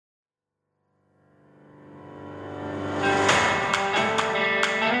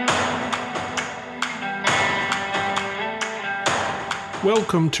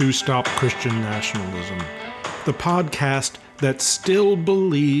Welcome to Stop Christian Nationalism, the podcast that still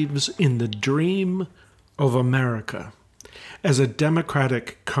believes in the dream of America as a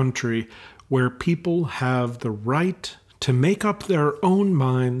democratic country where people have the right to make up their own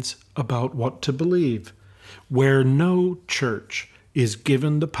minds about what to believe, where no church is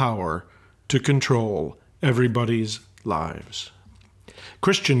given the power to control everybody's lives.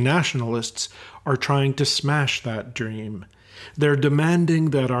 Christian nationalists are trying to smash that dream. They're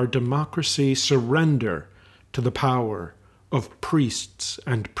demanding that our democracy surrender to the power of priests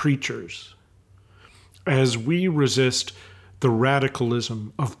and preachers. As we resist the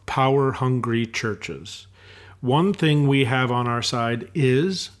radicalism of power-hungry churches, one thing we have on our side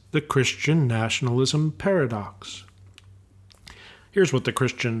is the Christian nationalism paradox. Here's what the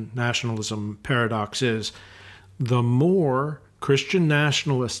Christian nationalism paradox is. The more Christian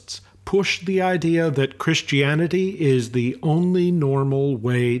nationalists push the idea that Christianity is the only normal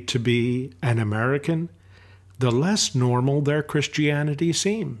way to be an American, the less normal their Christianity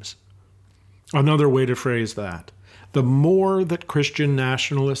seems. Another way to phrase that, the more that Christian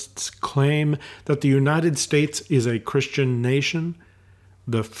nationalists claim that the United States is a Christian nation,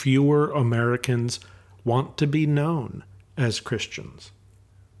 the fewer Americans want to be known as Christians.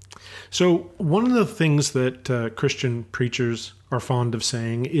 So one of the things that Christian preachers are fond of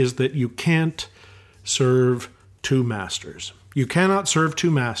saying is that you can't serve two masters. You cannot serve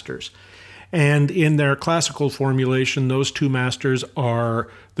two masters. And in their classical formulation, those two masters are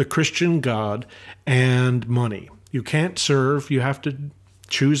the Christian God and money. You can't serve, you have to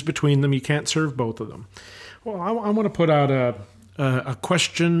choose between them. You can't serve both of them. Well, I want to put out a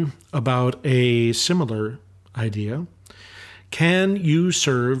question about a similar idea. Can you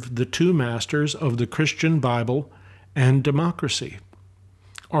serve the two masters of the Christian Bible and democracy?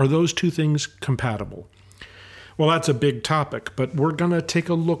 Are those two things compatible? Well, that's a big topic, but we're going to take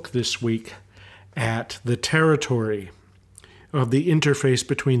a look this week at the territory of the interface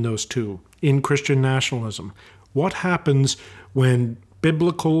between those two in Christian nationalism. What happens when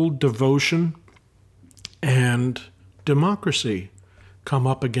biblical devotion and democracy come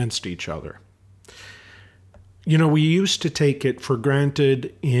up against each other? You know, we used to take it for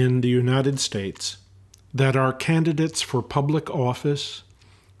granted in the United States that our candidates for public office,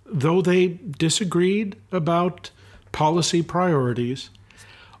 though they disagreed about policy priorities,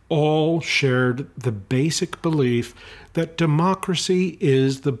 all shared the basic belief that democracy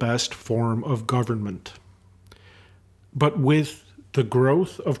is the best form of government. But with the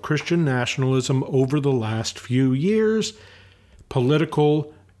growth of Christian nationalism over the last few years,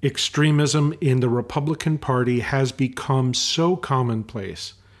 political extremism in the Republican Party has become so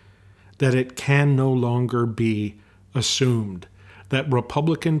commonplace that it can no longer be assumed that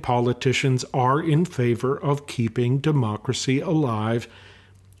Republican politicians are in favor of keeping democracy alive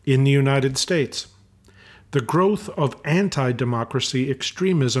in the United States. The growth of anti-democracy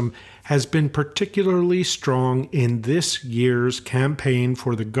extremism has been particularly strong in this year's campaign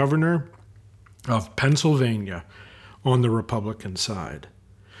for the governor of Pennsylvania on the Republican side.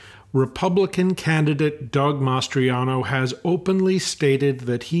 Republican candidate Doug Mastriano has openly stated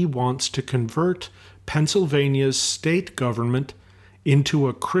that he wants to convert Pennsylvania's state government into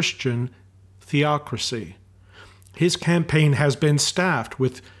a Christian theocracy. His campaign has been staffed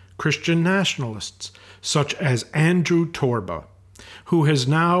with Christian nationalists, such as Andrew Torba, who has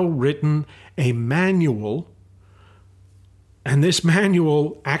now written a manual, and this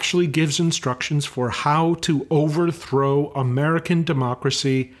manual actually gives instructions for how to overthrow American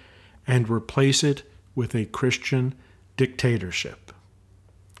democracy and replace it with a Christian dictatorship.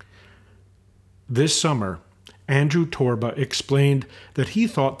 This summer, Andrew Torba explained that he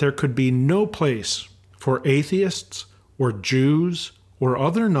thought there could be no place for atheists or Jews or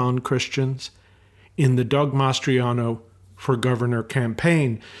other non-Christians in the Doug Mastriano for Governor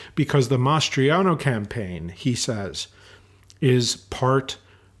campaign, because the Mastriano campaign, he says, is part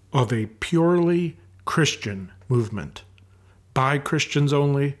of a purely Christian movement. By Christians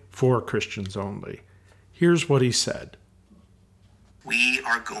only, for Christians only. Here's what he said. We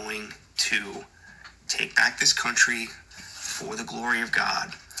are going to take back this country for the glory of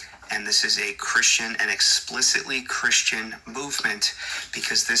God. And this is a Christian, an explicitly Christian movement,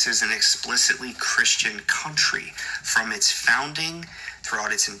 because this is an explicitly Christian country. From its founding,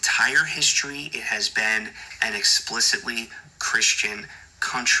 throughout its entire history, it has been an explicitly Christian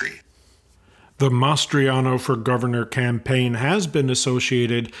country. The Mastriano for Governor campaign has been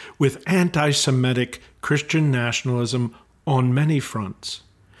associated with anti-Semitic Christian nationalism on many fronts.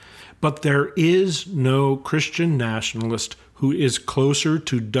 But there is no Christian nationalist who is closer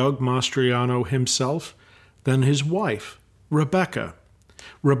to Doug Mastriano himself than his wife, Rebecca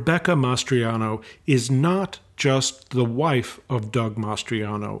Rebecca Mastriano is not just the wife of Doug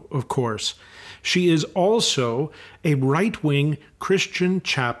Mastriano, of course. She is also a right-wing Christian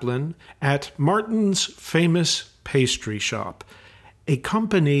chaplain at Martin's famous pastry shop, a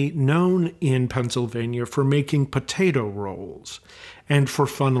company known in Pennsylvania for making potato rolls and for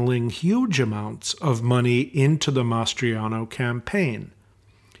funneling huge amounts of money into the Mastriano campaign.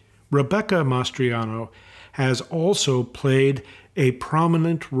 Rebecca Mastriano has also played a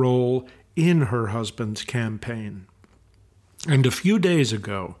prominent role in her husband's campaign. And a few days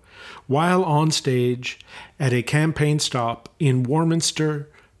ago, while on stage at a campaign stop in Warminster,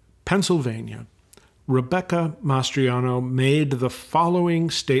 Pennsylvania, Rebecca Mastriano made the following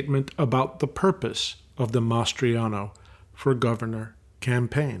statement about the purpose of the Mastriano for Governor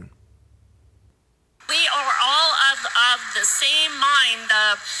campaign. We are all of the same mind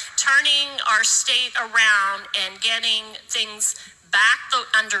of turning our state around and getting things back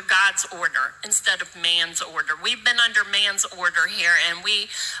under God's order instead of man's order. We've been under man's order here, and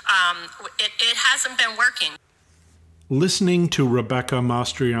it hasn't been working. Listening to Rebecca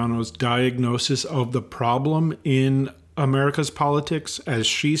Mastriano's diagnosis of the problem in America's politics as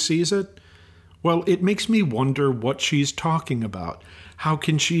she sees it, well, it makes me wonder what she's talking about. How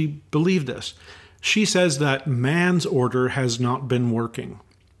can she believe this? She says that man's order has not been working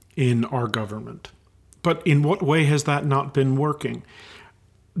in our government. But in what way has that not been working?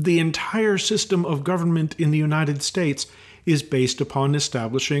 The entire system of government in the United States is based upon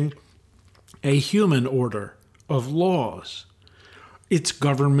establishing a human order of laws. It's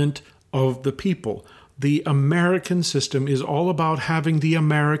government of the people. The American system is all about having the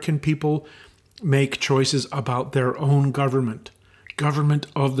American people make choices about their own government. Government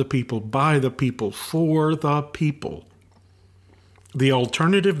of the people, by the people, for the people. The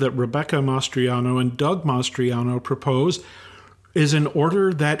alternative that Rebecca Mastriano and Doug Mastriano propose is an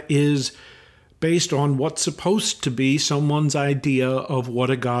order that is based on what's supposed to be someone's idea of what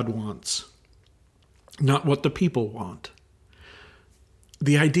a God wants, not what the people want.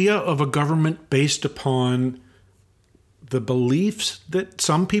 The idea of a government based upon the beliefs that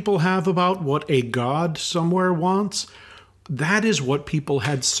some people have about what a God somewhere wants, that is what people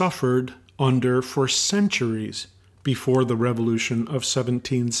had suffered under for centuries before the Revolution of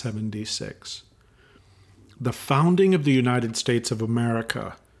 1776. The founding of the United States of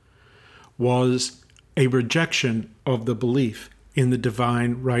America was a rejection of the belief in the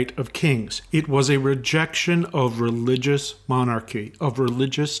divine right of kings. It was a rejection of religious monarchy, of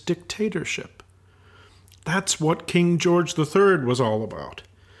religious dictatorship. That's what King George III was all about,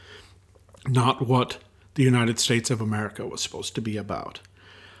 not what the United States of America was supposed to be about.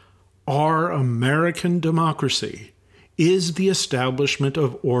 Our American democracy is the establishment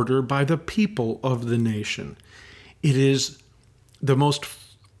of order by the people of the nation. It is the most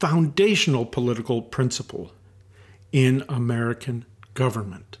foundational political principle in American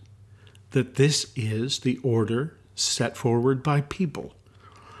government, that this is the order set forward by people.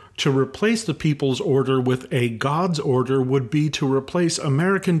 To replace the people's order with a God's order would be to replace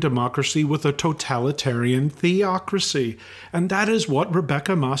American democracy with a totalitarian theocracy. And that is what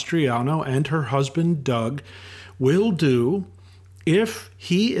Rebecca Mastriano and her husband Doug will do if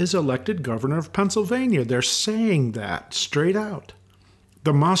he is elected governor of Pennsylvania. They're saying that straight out.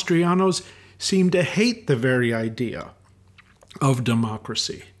 The Mastrianos seem to hate the very idea of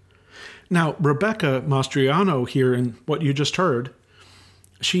democracy. Now, Rebecca Mastriano here in what you just heard,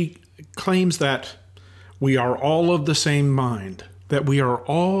 she claims that we are all of the same mind, that we are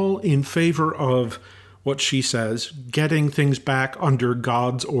all in favor of what she says, getting things back under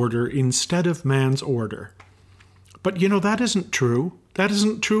God's order instead of man's order. But that isn't true. That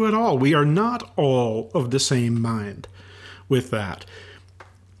isn't true at all. We are not all of the same mind with that.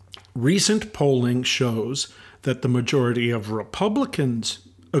 Recent polling shows that the majority of Republicans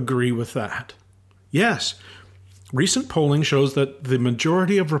agree with that. Yes, recent polling shows that the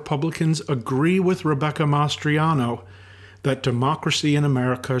majority of Republicans agree with Rebecca Mastriano that democracy in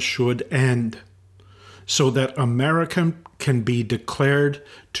America should end so that America can be declared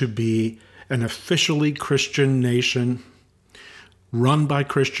to be an officially Christian nation run by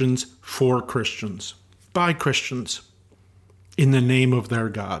Christians for Christians, by Christians, in the name of their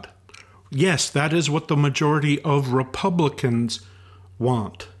God. Yes, that is what the majority of Republicans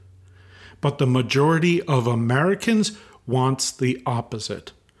want. But the majority of Americans wants the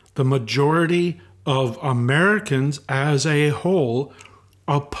opposite. The majority of Americans as a whole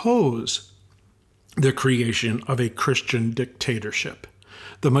oppose the creation of a Christian dictatorship.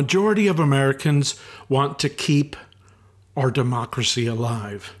 The majority of Americans want to keep our democracy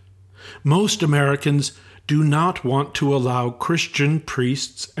alive. Most Americans do not want to allow Christian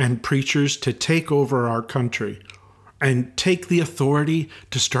priests and preachers to take over our country and take the authority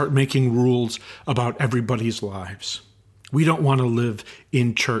to start making rules about everybody's lives. We don't want to live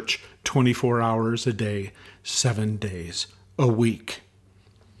in church 24 hours a day, 7 days a week.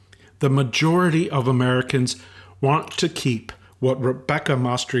 The majority of Americans want to keep what Rebecca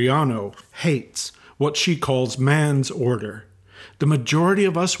Mastriano hates, what she calls man's order. The majority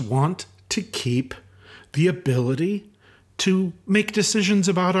of us want to keep the ability to make decisions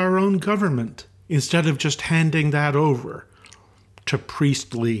about our own government instead of just handing that over to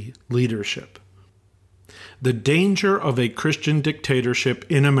priestly leadership. The danger of a Christian dictatorship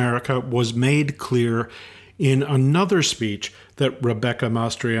in America was made clear in another speech that Rebecca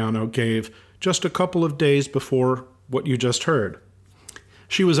Mastriano gave just a couple of days before what you just heard.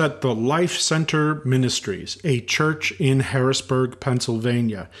 She was at the Life Center Ministries, a church in Harrisburg,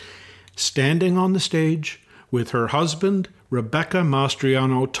 Pennsylvania. Standing on the stage with her husband, Rebecca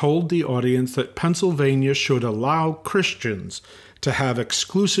Mastriano told the audience that Pennsylvania should allow Christians to have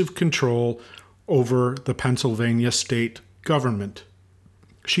exclusive control over the Pennsylvania state government.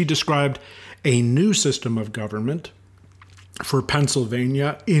 She described a new system of government for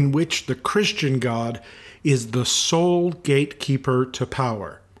Pennsylvania in which the Christian God is the sole gatekeeper to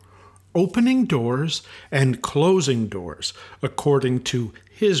power, opening doors and closing doors according to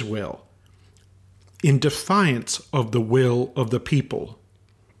his will, in defiance of the will of the people,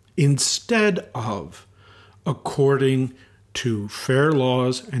 instead of according to fair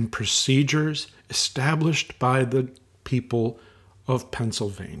laws and procedures established by the people of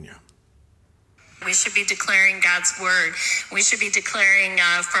Pennsylvania. We should be declaring God's word. We should be declaring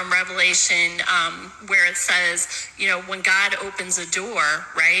from Revelation where it says, when God opens a door,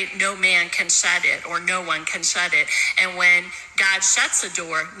 right, no man can shut it, or no one can shut it. And when God shuts a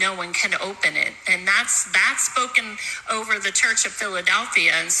door, no one can open it. And that's spoken over the Church of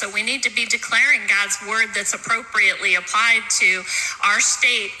Philadelphia. And so we need to be declaring God's word that's appropriately applied to our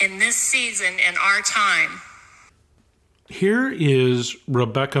state in this season and our time. Here is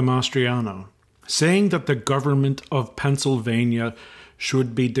Rebecca Mastriano saying that the government of Pennsylvania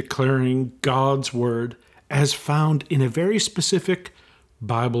should be declaring God's word as found in a very specific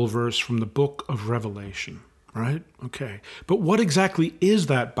Bible verse from the book of Revelation, right? Okay. But what exactly is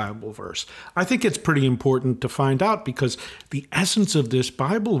that Bible verse? I think it's pretty important to find out, because the essence of this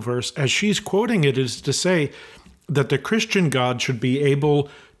Bible verse, as she's quoting it, is to say that the Christian God should be able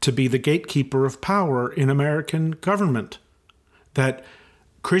to be the gatekeeper of power in American government, that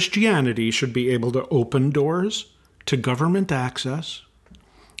Christianity should be able to open doors to government access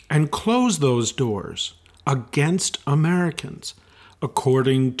and close those doors against Americans.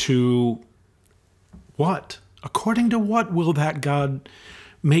 According to what? According to what will that God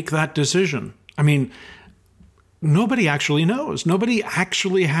make that decision? I mean, nobody actually knows. Nobody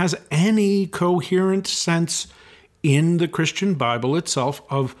actually has any coherent sense in the Christian Bible itself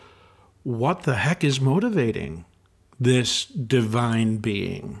of what the heck is motivating this divine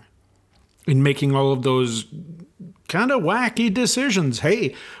being in making all of those kind of wacky decisions.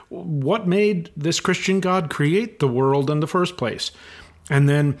 Hey, what made this Christian God create the world in the first place? And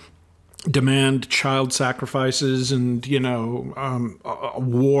then demand child sacrifices and,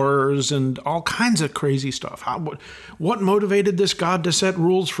 wars and all kinds of crazy stuff. What motivated this God to set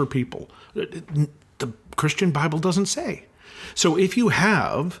rules for people? The Christian Bible doesn't say. So if you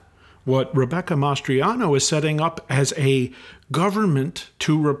have what Rebecca Mastriano is setting up as a government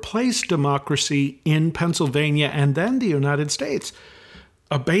to replace democracy in Pennsylvania and then the United States,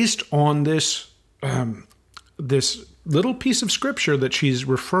 based on this little piece of scripture that she's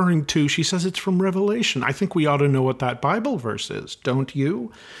referring to. She says it's from Revelation. I think we ought to know what that Bible verse is, don't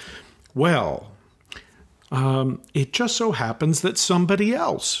you? Well, it just so happens that somebody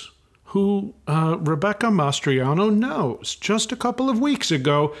else who Rebecca Mastriano knows just a couple of weeks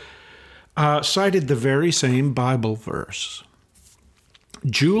ago cited the very same Bible verse.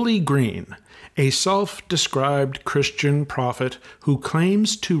 Julie Green, a self-described Christian prophet who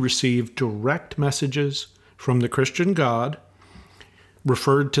claims to receive direct messages from the Christian God,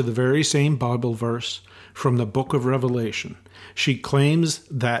 referred to the very same Bible verse from the book of Revelation. She claims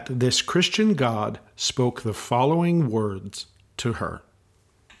that this Christian God spoke the following words to her.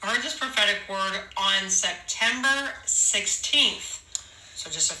 I heard this prophetic word on September 16th. So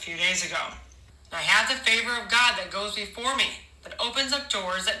just a few days ago. I have the favor of God that goes before me, that opens up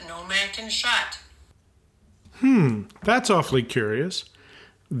doors that no man can shut. That's awfully curious.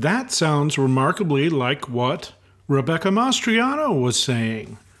 That sounds remarkably like what Rebecca Mastriano was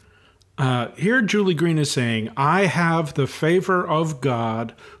saying. Here Julie Green is saying, I have the favor of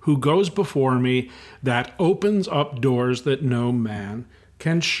God who goes before me that opens up doors that no man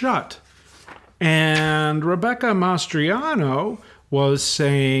can shut. And Rebecca Mastriano was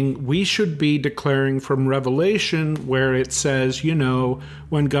saying we should be declaring from Revelation where it says,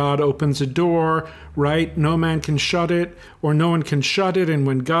 when God opens a door, right, no man can shut it, or no one can shut it, and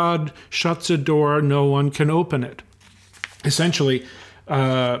when God shuts a door, no one can open it. Essentially,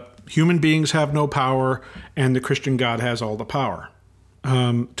 human beings have no power, and the Christian God has all the power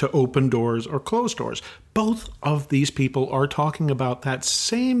to open doors or close doors. Both of these people are talking about that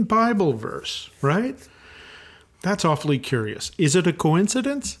same Bible verse, right? That's awfully curious. Is it a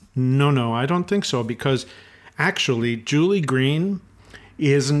coincidence? No, I don't think so, because actually Julie Green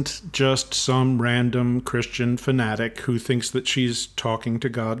isn't just some random Christian fanatic who thinks that she's talking to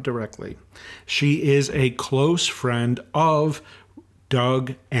God directly. She is a close friend of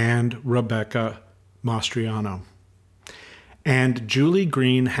Doug and Rebecca Mastriano. And Julie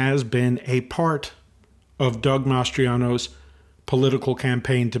Green has been a part of Doug Mastriano's political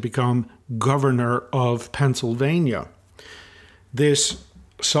campaign to become governor of Pennsylvania. This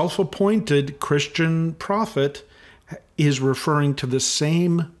self-appointed Christian prophet is referring to the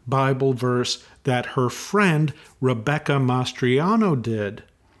same Bible verse that her friend Rebecca Mastriano did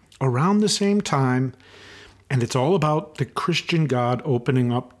around the same time, and it's all about the Christian God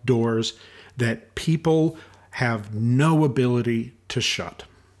opening up doors that people have no ability to shut.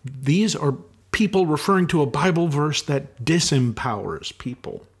 These are people referring to a Bible verse that disempowers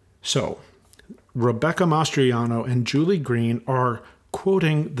people. So, Rebecca Mastriano and Julie Green are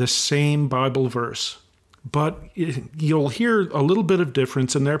quoting the same Bible verse, but you'll hear a little bit of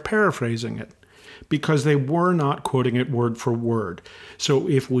difference in their paraphrasing it, because they were not quoting it word for word. So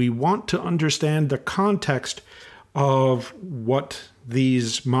if we want to understand the context of what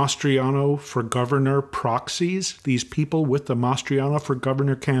these Mastriano for Governor proxies, these people with the Mastriano for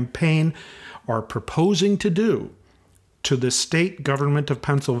Governor campaign, are proposing to do to the state government of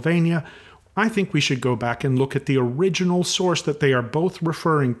Pennsylvania, I think we should go back and look at the original source that they are both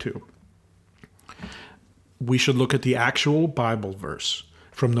referring to. We should look at the actual Bible verse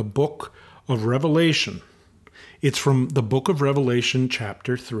from the book of Revelation. It's from the book of Revelation,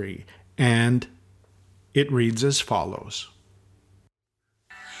 chapter 3, and it reads as follows.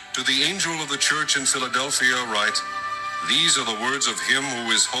 To the angel of the church in Philadelphia write, These are the words of him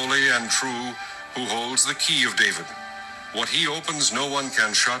who is holy and true, who holds the key of David. What he opens no one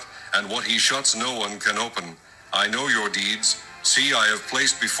can shut, and what he shuts no one can open. I know your deeds. See, I have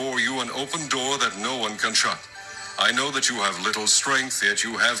placed before you an open door that no one can shut. I know that you have little strength, yet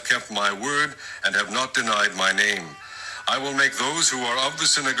you have kept my word and have not denied my name. I will make those who are of the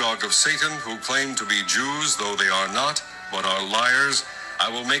synagogue of Satan, who claim to be Jews, though they are not, but are liars, I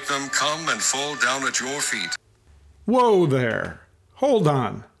will make them come and fall down at your feet. Whoa there. Hold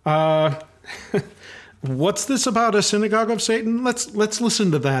on. What's this about a synagogue of Satan? Let's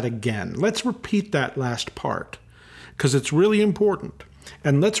listen to that again. Let's repeat that last part, because it's really important.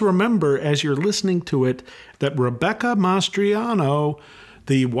 And let's remember, as you're listening to it, that Rebecca Mastriano,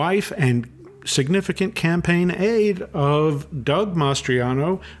 the wife and significant campaign aide of Doug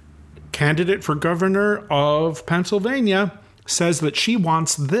Mastriano, candidate for governor of Pennsylvania, says that she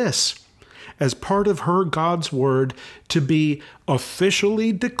wants this as part of her God's word to be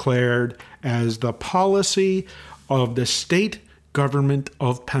officially declared as the policy of the state government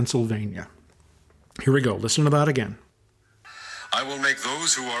of Pennsylvania. Here we go. Listen to that again. I will make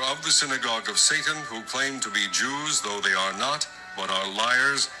those who are of the synagogue of Satan, who claim to be Jews, though they are not, but are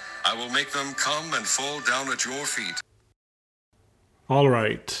liars, I will make them come and fall down at your feet. All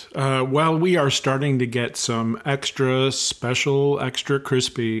right. Well, we are starting to get some extra special, extra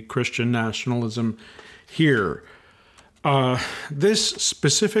crispy Christian nationalism here. This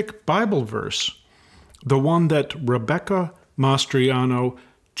specific Bible verse, the one that Rebecca Mastriano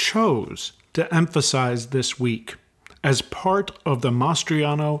chose to emphasize this week as part of the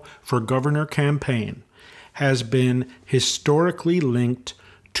Mastriano for Governor campaign, has been historically linked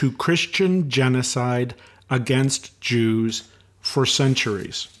to Christian genocide against Jews for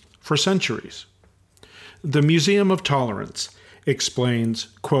centuries. The Museum of Tolerance explains,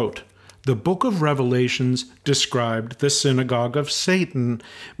 quote, the book of Revelations described the Synagogue of Satan,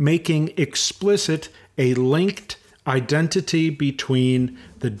 making explicit a linked identity between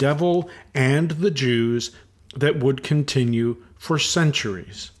the devil and the Jews that would continue for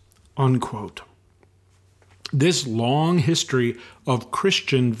centuries, unquote. This long history of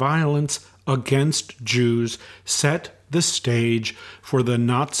Christian violence against Jews set the stage for the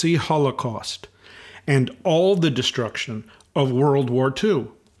Nazi Holocaust and all the destruction of World War II.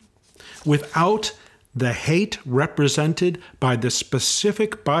 without the hate represented by the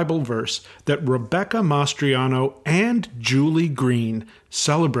specific Bible verse that Rebecca Mastriano and Julie Green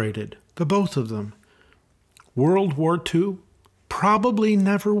celebrated, the both of them, World War II probably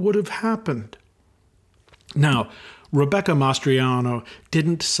never would have happened. Now, Rebecca Mastriano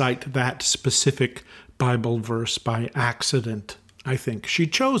didn't cite that specific Bible verse by accident, I think. She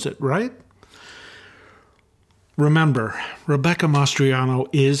chose it, right? Remember, Rebecca Mastriano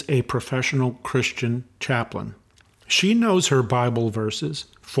is a professional Christian chaplain. She knows her Bible verses,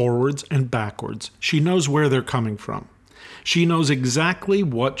 forwards and backwards. She knows where they're coming from. She knows exactly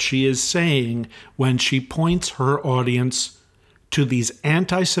what she is saying when she points her audience to these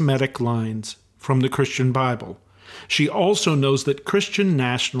anti-Semitic lines from the Christian Bible. She also knows that Christian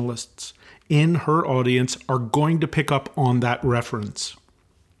nationalists in her audience are going to pick up on that reference.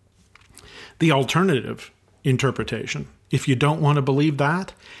 The alternative interpretation, if you don't want to believe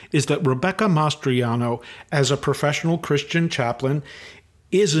that, is that Rebecca Mastriano, as a professional Christian chaplain,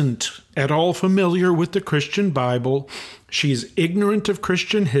 isn't at all familiar with the Christian Bible. She's ignorant of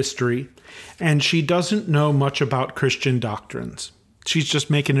Christian history, and she doesn't know much about Christian doctrines. She's just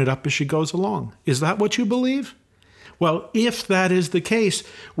making it up as she goes along. Is that what you believe? Well, if that is the case,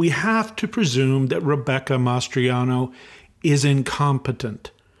 we have to presume that Rebecca Mastriano is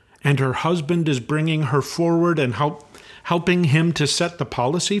incompetent, and her husband is bringing her forward and helping him to set the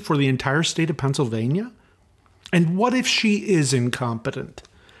policy for the entire state of Pennsylvania? And what if she is incompetent?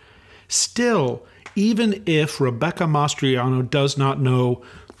 Still, even if Rebecca Mastriano does not know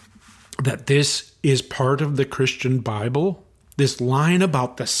that this is part of the Christian Bible, this line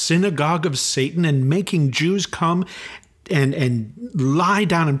about the Synagogue of Satan and making Jews come and lie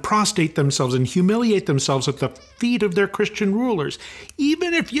down and prostrate themselves and humiliate themselves at the feet of their Christian rulers,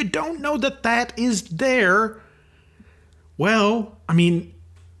 even if you don't know that that is there, well, I mean,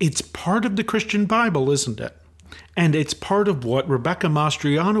 it's part of the Christian Bible, isn't it? And it's part of what Rebecca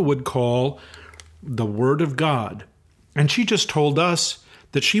Mastriano would call the Word of God. And she just told us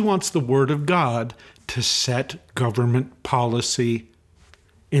that she wants the Word of God to set government policy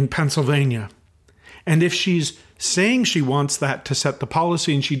in Pennsylvania. And if she's saying she wants that to set the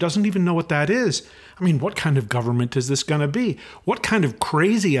policy and she doesn't even know what that is, I mean, what kind of government is this going to be? What kind of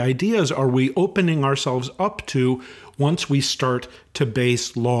crazy ideas are we opening ourselves up to once we start to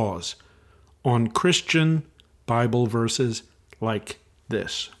base laws on Christian Bible verses like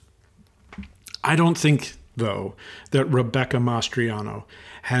this? I don't think, though, that Rebecca Mastriano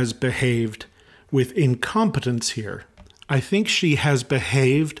has behaved with incompetence here. I think she has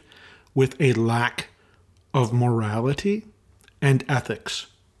behaved with a lack of morality and ethics.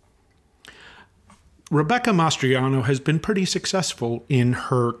 Rebecca Mastriano has been pretty successful in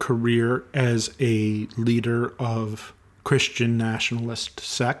her career as a leader of Christian nationalist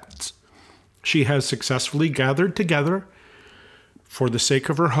sects. She has successfully gathered together, for the sake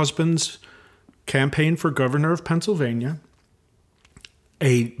of her husband's campaign for governor of Pennsylvania,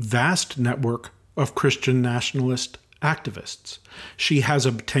 a vast network of Christian nationalist activists. She has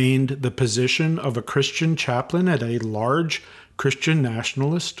obtained the position of a Christian chaplain at a large Christian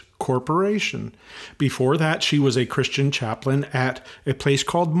nationalist corporation. Before that, she was a Christian chaplain at a place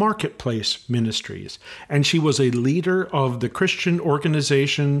called Marketplace Ministries, and she was a leader of the Christian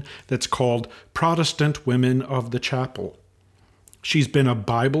organization that's called Protestant Women of the Chapel. She's been a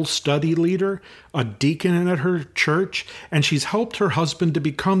Bible study leader, a deacon at her church, and she's helped her husband to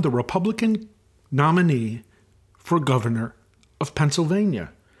become the Republican nominee for governor of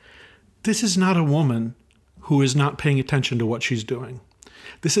Pennsylvania. This is not a woman who is not paying attention to what she's doing.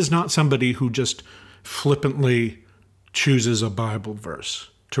 This is not somebody who just flippantly chooses a Bible verse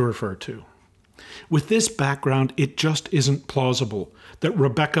to refer to. With this background, it just isn't plausible that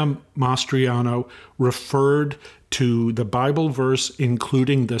Rebecca Mastriano referred to the Bible verse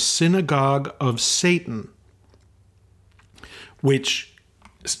including the Synagogue of Satan, which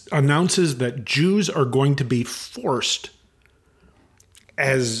announces that Jews are going to be forced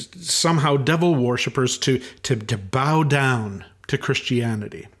as somehow devil worshippers to bow down to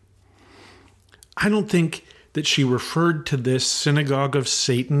Christianity. I don't think that she referred to this Synagogue of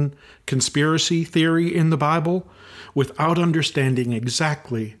Satan conspiracy theory in the Bible without understanding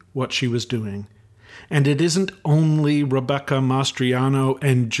exactly what she was doing. And it isn't only Rebecca Mastriano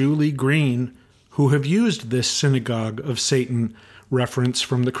and Julie Green who have used this Synagogue of Satan reference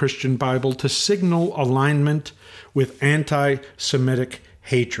from the Christian Bible to signal alignment with anti-Semitic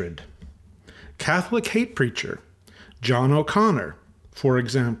hatred. Catholic hate preacher John O'Connor, for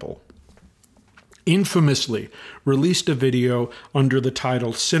example, infamously released a video under the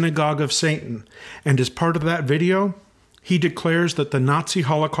title Synagogue of Satan, and as part of that video, He declares that the Nazi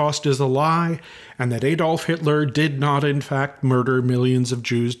Holocaust is a lie and that Adolf Hitler did not, in fact, murder millions of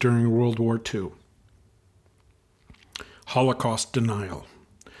Jews during World War II. Holocaust denial,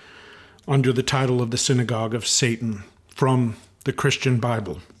 under the title of the Synagogue of Satan, from the Christian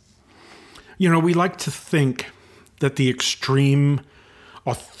Bible. We like to think that the extreme,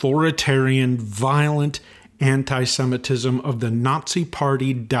 authoritarian, violent anti-Semitism of the Nazi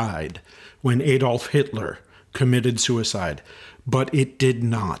Party died when Adolf Hitler committed suicide, but it did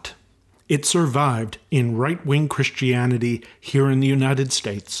not. It survived in right-wing Christianity here in the United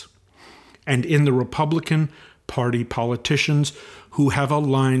States and in the Republican Party politicians who have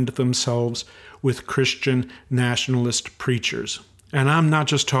aligned themselves with Christian nationalist preachers. And I'm not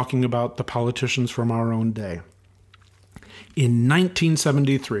just talking about the politicians from our own day. In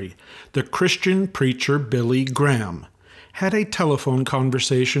 1973, the Christian preacher Billy Graham had a telephone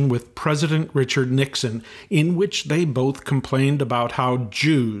conversation with President Richard Nixon in which they both complained about how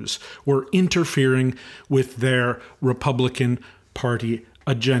Jews were interfering with their Republican Party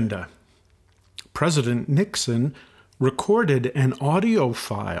agenda. President Nixon recorded an audio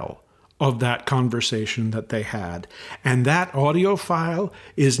file of that conversation that they had, and that audio file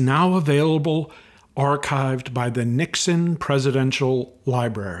is now available, archived by the Nixon Presidential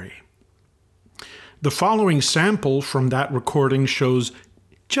Library. The following sample from that recording shows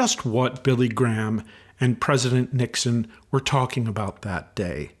just what Billy Graham and President Nixon were talking about that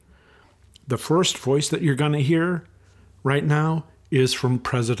day. The first voice that you're going to hear right now is from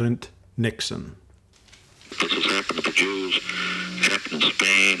President Nixon. This has happened to the Jews. It's happened in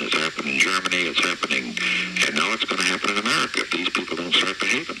Spain. It's happened in Germany. It's happening, and now it's going to happen in America if these people don't start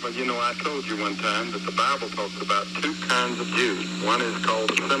behaving. Well, I told you one time that the Bible talks about two kinds of Jews. One is called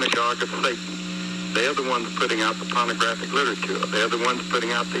the Synagogue of Satan. They're the ones putting out the pornographic literature. They're the ones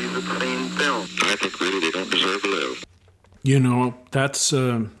putting out these obscene films. I think really they don't deserve to live. That's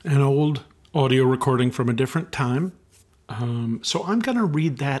an old audio recording from a different time. So I'm going to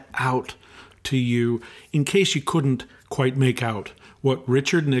read that out to you in case you couldn't quite make out what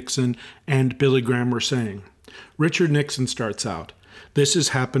Richard Nixon and Billy Graham were saying. Richard Nixon starts out, "This has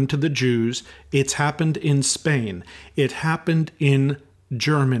happened to the Jews. It's happened in Spain. It happened in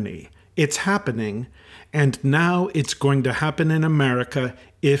Germany. It's happening, and now it's going to happen in America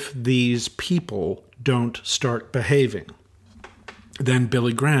if these people don't start behaving." Then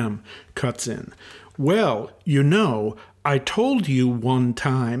Billy Graham cuts in. "Well, I told you one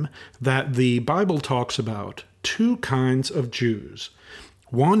time that the Bible talks about two kinds of Jews.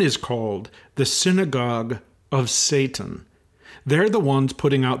 One is called the Synagogue of Satan. They're the ones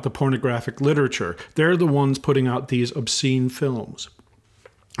putting out the pornographic literature. They're the ones putting out these obscene films."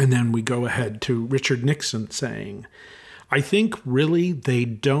 And then we go ahead to Richard Nixon saying, "I think really they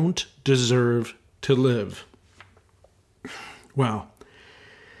don't deserve to live." Well,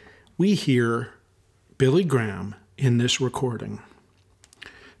 we hear Billy Graham in this recording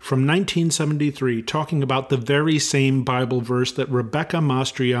from 1973 talking about the very same Bible verse that Rebecca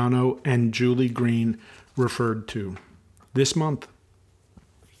Mastriano and Julie Green referred to this month.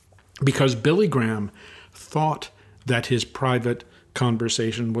 Because Billy Graham thought that his private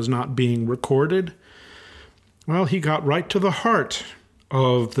conversation was not being recorded, well, he got right to the heart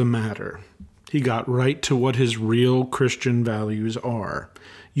of the matter. He got right to what his real Christian values are,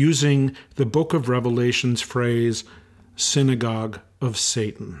 using the book of Revelation's phrase, Synagogue of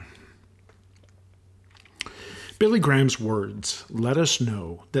Satan. Billy Graham's words let us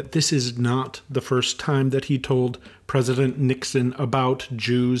know that this is not the first time that he told President Nixon about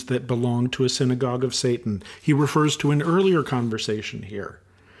Jews that belong to a synagogue of Satan. He refers to an earlier conversation here.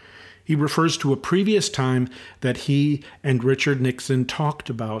 He refers to a previous time that he and Richard Nixon talked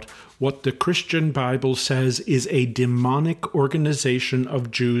about what the Christian Bible says is a demonic organization of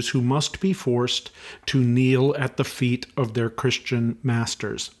Jews who must be forced to kneel at the feet of their Christian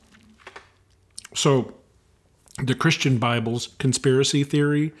masters. So, the Christian Bible's conspiracy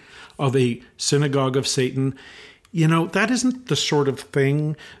theory of a synagogue of Satan, that isn't the sort of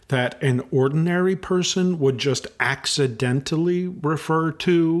thing that an ordinary person would just accidentally refer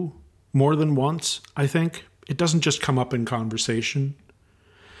to more than once, I think. It doesn't just come up in conversation.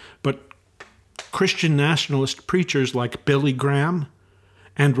 But Christian nationalist preachers like Billy Graham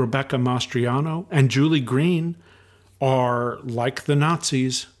and Rebecca Mastriano and Julie Green are, like the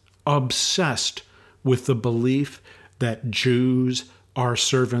Nazis, obsessed with the belief that Jews are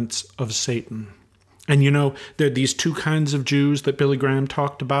servants of Satan. And there are these two kinds of Jews that Billy Graham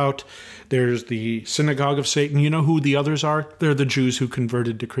talked about. There's the Synagogue of Satan. You know who the others are? They're the Jews who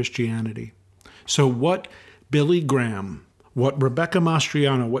converted to Christianity. So what Billy Graham What Rebecca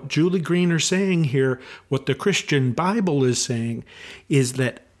Mastriano, what Julie Green are saying here, what the Christian Bible is saying, is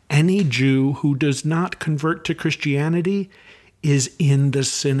that any Jew who does not convert to Christianity is in the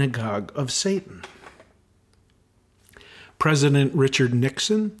synagogue of Satan. President Richard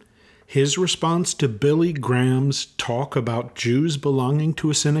Nixon, his response to Billy Graham's talk about Jews belonging to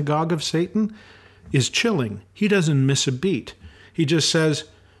a synagogue of Satan is chilling. He doesn't miss a beat. He just says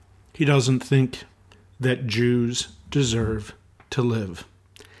he doesn't think that Jews deserve to live.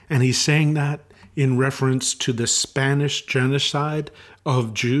 And he's saying that in reference to the Spanish genocide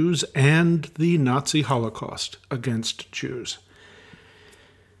of Jews and the Nazi Holocaust against Jews.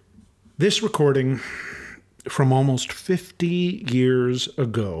 This recording from almost 50 years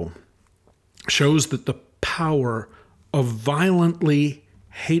ago shows that the power of violently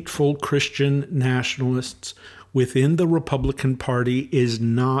hateful Christian nationalists within the Republican Party is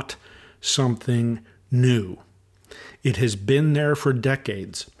not something new. It has been there for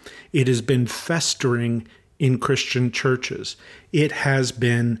decades. It has been festering in Christian churches. It has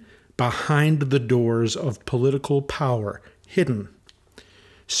been behind the doors of political power, hidden,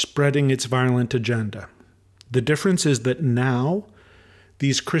 spreading its violent agenda. The difference is that now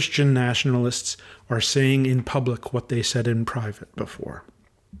these Christian nationalists are saying in public what they said in private before.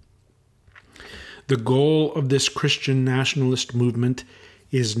 The goal of this Christian nationalist movement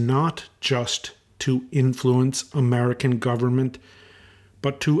is not just to influence American government,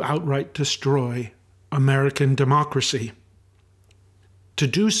 but to outright destroy American democracy. To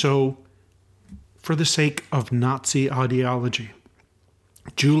do so for the sake of Nazi ideology.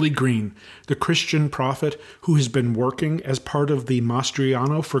 Julie Green, the Christian prophet who has been working as part of the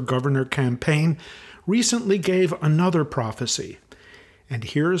Mastriano for Governor campaign, recently gave another prophecy. And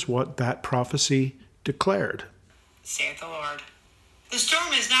here's what that prophecy declared. Saith the Lord. The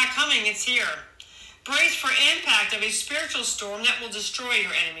storm is not coming, it's here. Brace for impact of a spiritual storm that will destroy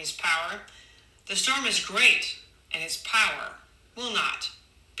your enemy's power. The storm is great, and its power will not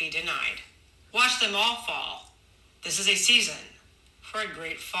be denied. Watch them all fall. This is a season for a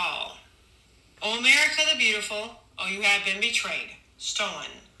great fall. O America the beautiful, oh, you have been betrayed,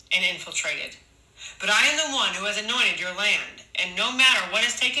 stolen, and infiltrated. But I am the one who has anointed your land, and no matter what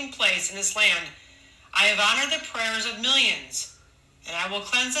has taken place in this land, I have honored the prayers of millions, and I will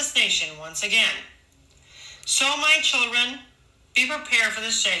cleanse this nation once again. So, my children, be prepared for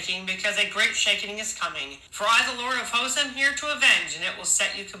the shaking, because a great shaking is coming. For I, the Lord of hosts, am here to avenge, and it will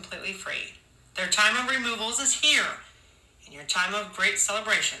set you completely free. Their time of removals is here, and your time of great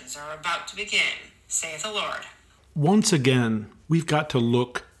celebrations are about to begin, saith the Lord. Once again, we've got to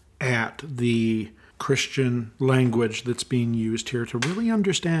look at the Christian language that's being used here to really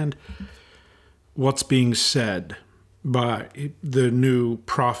understand what's being said by the new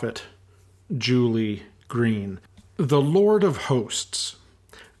prophet, Julie Green. The Lord of Hosts.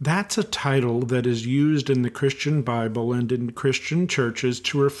 That's a title that is used in the Christian Bible and in Christian churches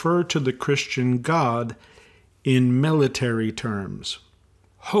to refer to the Christian God in military terms.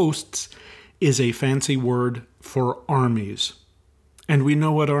 Hosts is a fancy word for armies. And we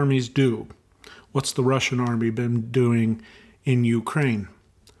know what armies do. What's the Russian army been doing in Ukraine,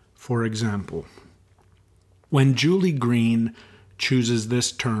 for example? When Julie Green chooses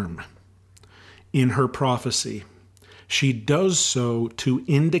this term in her prophecy, she does so to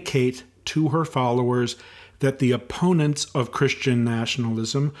indicate to her followers that the opponents of Christian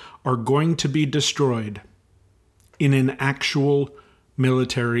nationalism are going to be destroyed in an actual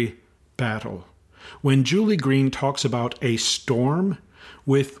military battle. When Julie Green talks about a storm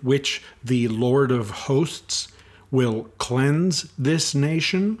with which the Lord of Hosts will cleanse this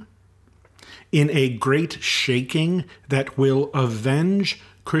nation, in a great shaking that will avenge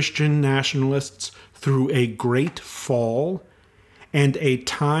Christian nationalists through a great fall and a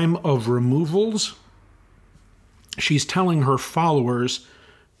time of removals, she's telling her followers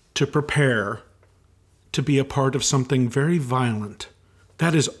to prepare to be a part of something very violent.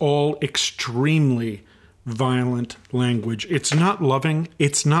 That is all extremely violent language. It's not loving,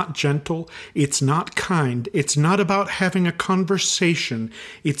 it's not gentle, it's not kind, it's not about having a conversation,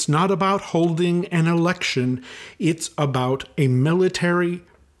 it's not about holding an election, it's about a military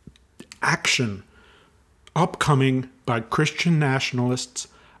action upcoming by Christian nationalists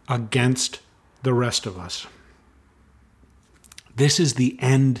against the rest of us. This is the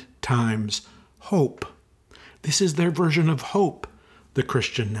end times hope. This is their version of hope, the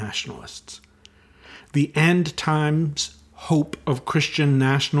Christian nationalists. The end times hope of Christian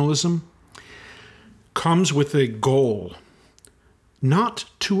nationalism comes with a goal, not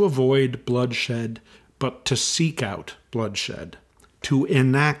to avoid bloodshed, but to seek out bloodshed, to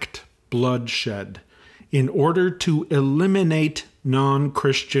enact bloodshed in order to eliminate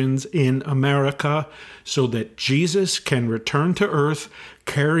non-Christians in America so that Jesus can return to earth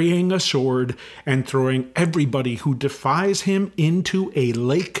carrying a sword and throwing everybody who defies him into a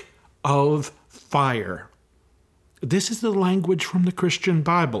lake of fire. This is the language from the Christian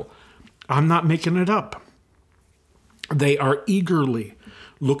Bible. I'm not making it up. They are eagerly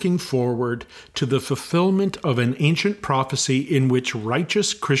looking forward to the fulfillment of an ancient prophecy in which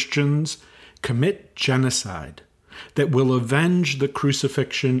righteous Christians commit genocide that will avenge the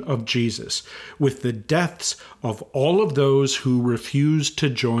crucifixion of Jesus with the deaths of all of those who refuse to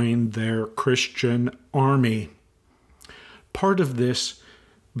join their Christian army. Part of this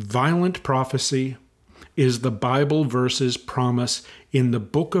violent prophecy is the Bible verse's promise in the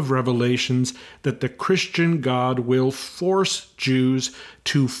book of Revelations that the Christian God will force Jews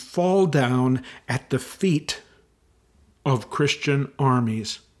to fall down at the feet of Christian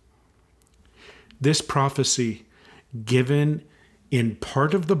armies. This prophecy, given in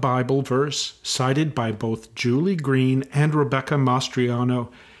part of the Bible verse cited by both Julie Green and Rebecca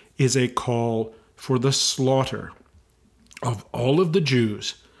Mastriano, is a call for the slaughter of all of the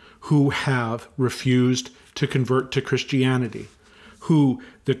Jews who have refused to convert to Christianity, who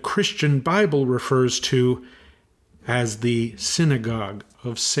the Christian Bible refers to as the Synagogue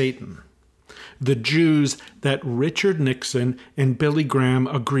of Satan. The Jews that Richard Nixon and Billy Graham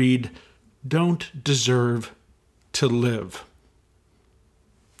agreed don't deserve to live.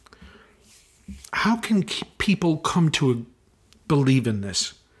 How can people come to believe in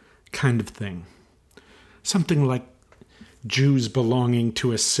this kind of thing? Something like Jews belonging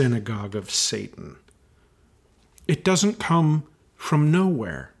to a synagogue of Satan. It doesn't come from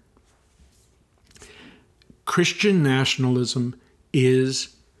nowhere. Christian nationalism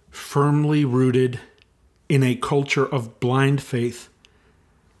is firmly rooted in a culture of blind faith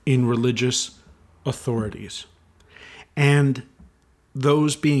in religious authorities. And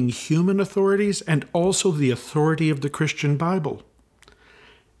those being human authorities and also the authority of the Christian Bible.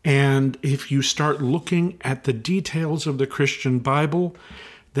 And if you start looking at the details of the Christian Bible,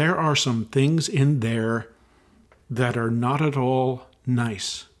 there are some things in there that are not at all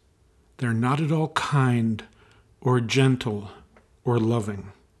nice. They're not at all kind or gentle or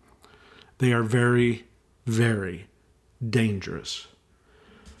loving. They are very, very dangerous.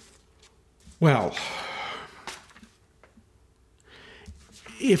 Well,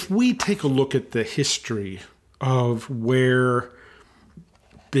 if we take a look at the history of where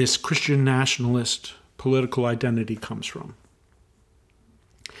this Christian nationalist political identity comes from,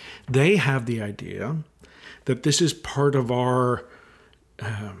 they have the idea that this is part of our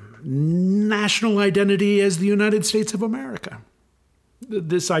national identity as the United States of America.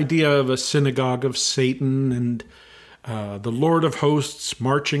 This idea of a synagogue of Satan and the Lord of hosts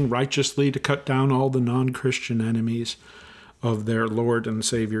marching righteously to cut down all the non-Christian enemies of their Lord and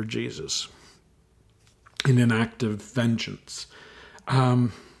Savior Jesus in an act of vengeance.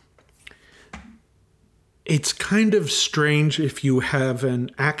 It's kind of strange if you have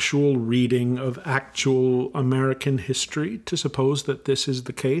an actual reading of actual American history to suppose that this is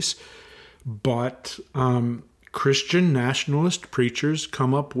the case, but Christian nationalist preachers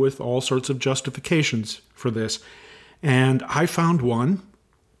come up with all sorts of justifications for this. And I found one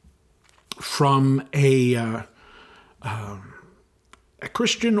from a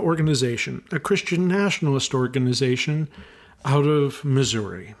Christian organization, a Christian nationalist organization out of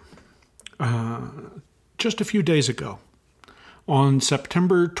Missouri. Just a few days ago, on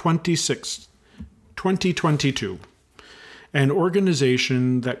September 26, 2022, an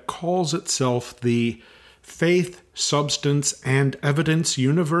organization that calls itself the Faith, Substance, and Evidence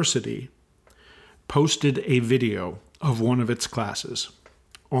University posted a video of one of its classes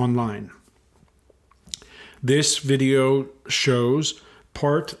online. This video shows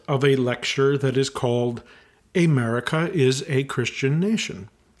part of a lecture that is called America is a Christian Nation.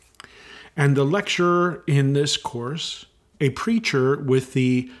 And the lecturer in this course, a preacher with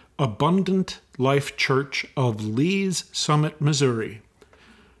the Abundant Life Church of Lee's Summit, Missouri,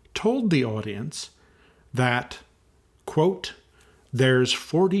 told the audience that, quote, there's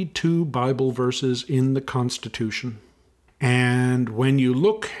 42 Bible verses in the Constitution. And when you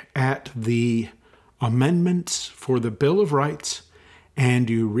look at the amendments for the Bill of Rights and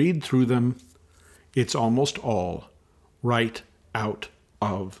you read through them, it's almost all right out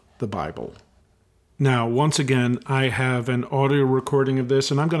of the Bible. Now, once again, I have an audio recording of this,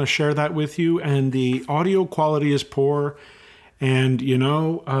 and I'm going to share that with you, and the audio quality is poor, and,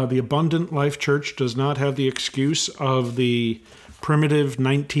 the Abundant Life Church does not have the excuse of the primitive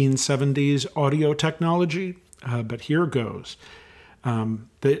 1970s audio technology, but here goes.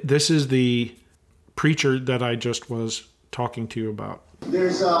 This is the preacher that I just was talking to you about.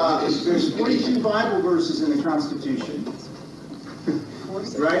 There's 42 Bible verses in the Constitution,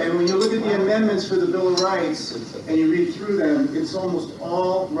 right? And when you look at the amendments for the Bill of Rights and you read through them, it's almost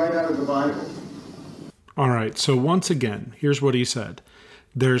all right out of the Bible. All right, so once again, here's what he said.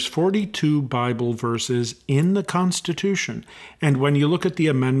 There's 42 Bible verses in the Constitution, and when you look at the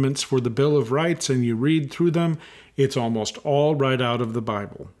amendments for the Bill of Rights and you read through them, it's almost all right out of the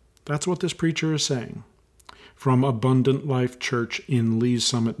Bible. That's what this preacher is saying from Abundant Life Church in Lee's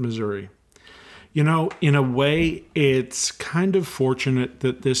Summit, Missouri. You know, in a way, it's kind of fortunate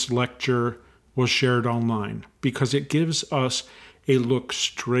that this lecture was shared online because it gives us a look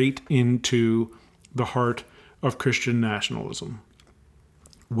straight into the heart of Christian nationalism.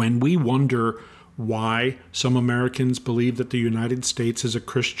 When we wonder why some Americans believe that the United States is a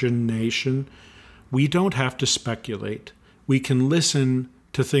Christian nation, we don't have to speculate. We can listen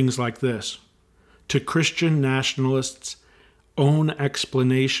to things like this, to Christian nationalists' own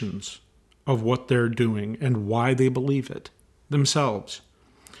explanations of what they're doing and why they believe it themselves.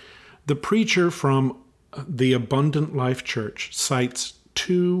 The preacher from the Abundant Life Church cites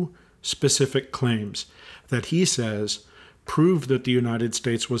two specific claims that he says prove that the United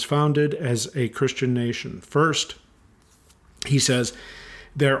States was founded as a Christian nation. First, he says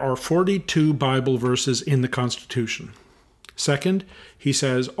there are 42 Bible verses in the Constitution. Second, he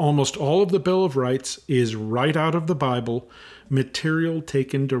says almost all of the Bill of Rights is right out of the Bible, material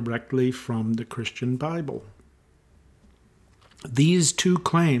taken directly from the Christian Bible. These two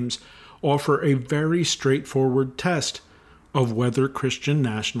claims offer a very straightforward test of whether Christian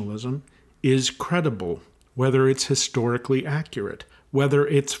nationalism is credible, whether it's historically accurate, whether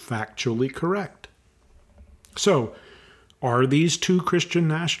it's factually correct. So, are these two Christian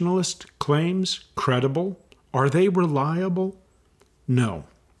nationalist claims credible? Are they reliable? No.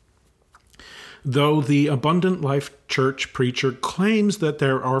 Though the Abundant Life Church preacher claims that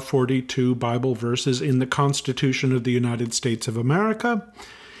there are 42 Bible verses in the Constitution of the United States of America,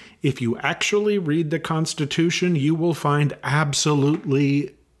 if you actually read the Constitution, you will find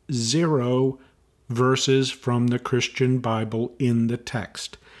absolutely 0 verses from the Christian Bible in the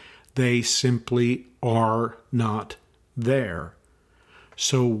text. They simply are not there.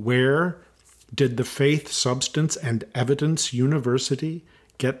 So where did the Faith, Substance, and Evidence University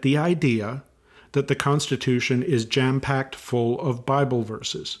get the idea that the Constitution is jam-packed full of Bible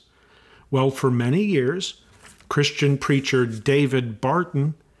verses? Well, for many years, Christian preacher David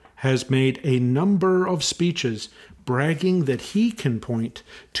Barton has made a number of speeches bragging that he can point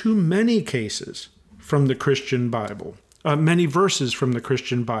to many cases from the Christian Bible, many verses from the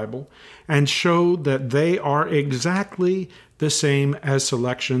Christian Bible, and show that they are exactly the same as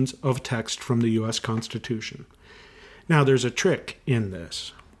selections of text from the U.S. Constitution. Now, there's a trick in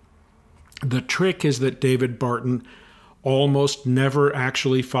this. The trick is that David Barton almost never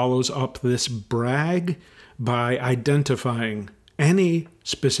actually follows up this brag by identifying any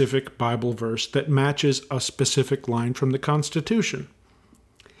specific Bible verse that matches a specific line from the Constitution.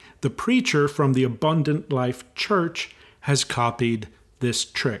 The preacher from the Abundant Life Church has copied this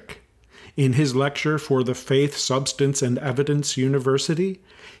trick. In his lecture for the Faith, Substance, and Evidence University,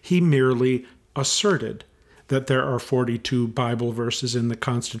 he merely asserted that there are 42 Bible verses in the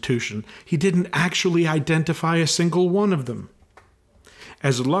Constitution. He didn't actually identify a single one of them.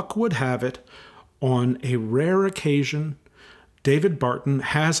 As luck would have it, on a rare occasion, David Barton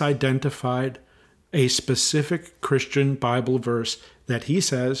has identified a specific Christian Bible verse that he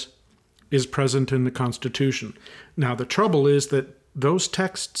says is present in the Constitution. Now, the trouble is that those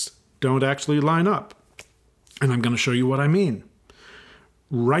texts don't actually line up, and I'm going to show you what I mean.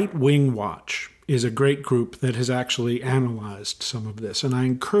 Right Wing Watch is a great group that has actually analyzed some of this, and I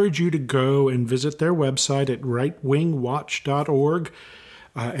encourage you to go and visit their website at rightwingwatch.org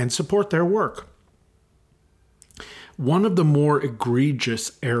and support their work. One of the more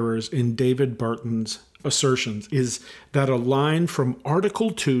egregious errors in David Barton's assertions is that a line from Article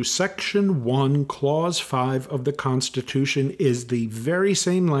 2, Section 1, Clause 5 of the Constitution is the very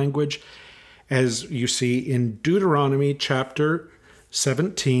same language as you see in Deuteronomy chapter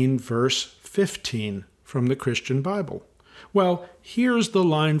 17, verse 15 from the Christian Bible. Well, here's the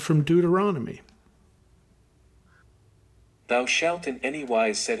line from Deuteronomy. Thou shalt in any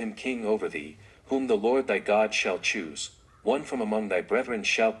wise set him king over thee, whom the Lord thy God shall choose. One from among thy brethren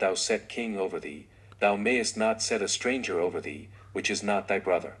shalt thou set king over thee. Thou mayest not set a stranger over thee, which is not thy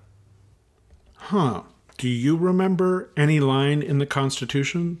brother. Do you remember any line in the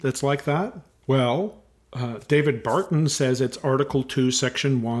Constitution that's like that? Well, David Barton says it's Article 2,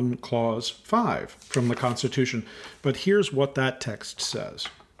 Section 1, Clause 5 from the Constitution. But here's what that text says.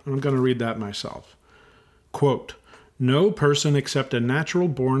 I'm going to read that myself. quote, "No person except a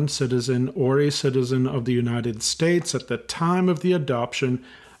natural-born citizen or a citizen of the United States at the time of the adoption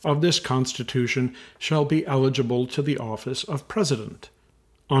of this Constitution shall be eligible to the office of President."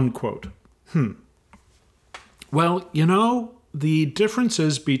 Unquote. Well, the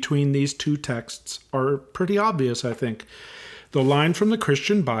differences between these two texts are pretty obvious, I think. The line from the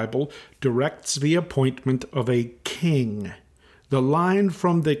Christian Bible directs the appointment of a king. The line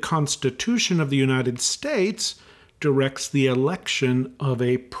from the Constitution of the United States directs the election of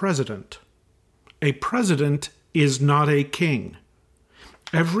a president. A president is not a king.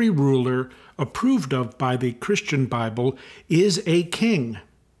 Every ruler approved of by the Christian Bible is a king.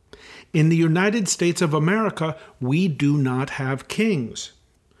 In the United States of America, we do not have kings.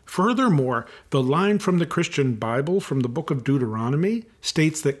 Furthermore, the line from the Christian Bible from the book of Deuteronomy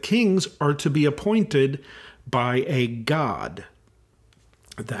states that kings are to be appointed by a god.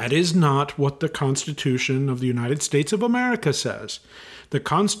 That is not what the Constitution of the United States of America says. The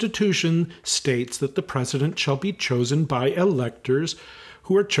Constitution states that the president shall be chosen by electors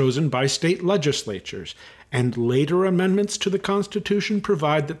who are chosen by state legislatures, and later amendments to the Constitution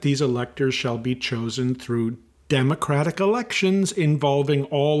provide that these electors shall be chosen through democratic elections involving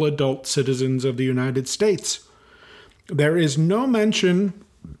all adult citizens of the United States. There is no mention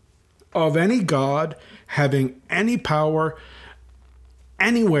of any god having any power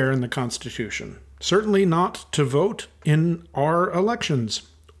anywhere in the Constitution, certainly not to vote in our elections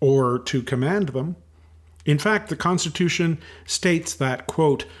or to command them. In fact, the Constitution states that,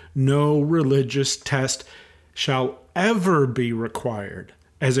 quote, "No religious test shall ever be required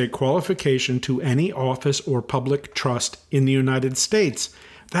as a qualification to any office or public trust in the United States."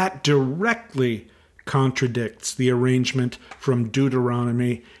 That directly contradicts the arrangement from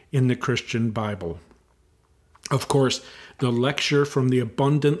Deuteronomy in the Christian Bible. Of course, the lecture from the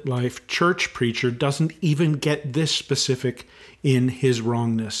Abundant Life church preacher doesn't even get this specific in his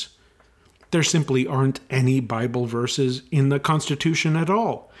wrongness. There simply aren't any Bible verses in the Constitution at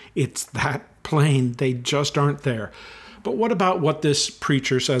all. It's that plain. They just aren't there. But what about what this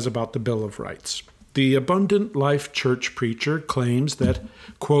preacher says about the Bill of Rights? The Abundant Life church preacher claims that,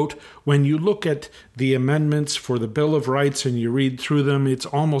 quote, "When you look at the amendments for the Bill of Rights and you read through them, it's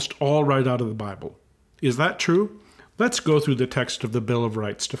almost all right out of the Bible." Is that true? Let's go through the text of the Bill of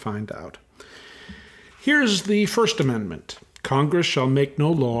Rights to find out. Here's the First Amendment. "Congress shall make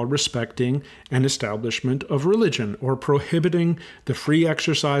no law respecting an establishment of religion, or prohibiting the free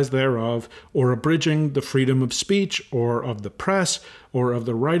exercise thereof, or abridging the freedom of speech, or of the press, or of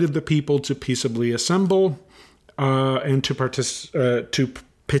the right of the people to peaceably assemble, and to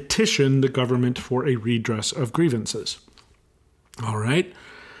petition the government for a redress of grievances." All right.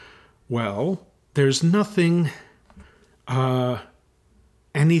 Well, there's nothing,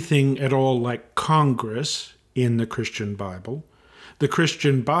 anything at all like Congress in the Christian Bible. The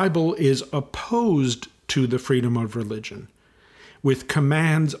Christian Bible is opposed to the freedom of religion, with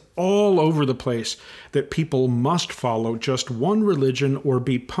commands all over the place that people must follow just one religion or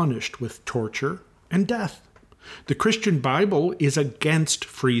be punished with torture and death. The Christian Bible is against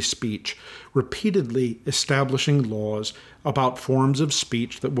free speech, repeatedly establishing laws about forms of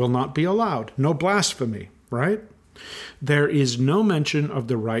speech that will not be allowed. No blasphemy, right? There is no mention of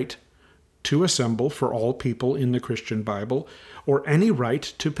the right to assemble for all people in the Christian Bible, or any right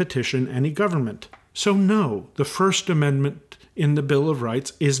to petition any government. So no, the First Amendment in the Bill of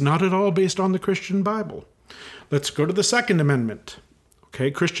Rights is not at all based on the Christian Bible. Let's go to the Second Amendment.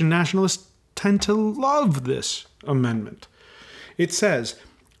 Okay, Christian nationalists tend to love this amendment. It says,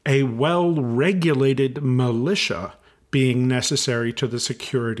 "A well-regulated militia being necessary to the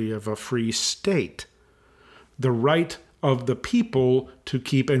security of a free state. The right of the people to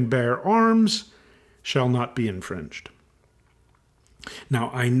keep and bear arms shall not be infringed." Now,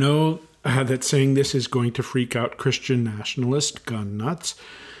 I know that saying this is going to freak out Christian nationalist gun nuts,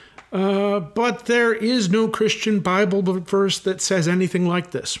 but there is no Christian Bible verse that says anything like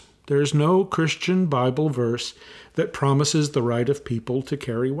this. There's no Christian Bible verse that promises the right of people to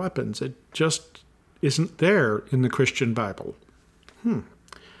carry weapons. It just isn't there in the Christian Bible.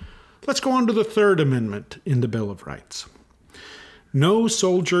 Let's go on to the Third Amendment in the Bill of Rights. "No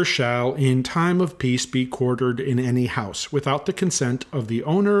soldier shall in time of peace be quartered in any house without the consent of the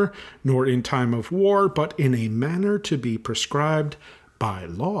owner, nor in time of war, but in a manner to be prescribed by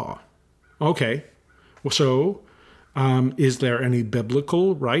law." Okay, so is there any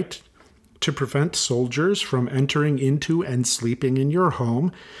biblical right to prevent soldiers from entering into and sleeping in your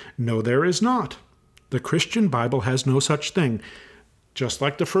home? No, there is not. The Christian Bible has no such thing. Just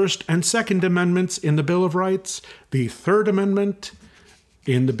like the First and Second Amendments in the Bill of Rights, the Third Amendment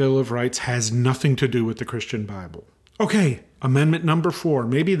in the Bill of Rights has nothing to do with the Christian Bible. Okay, amendment number 4,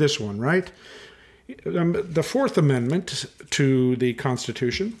 maybe this one, right? The Fourth Amendment to the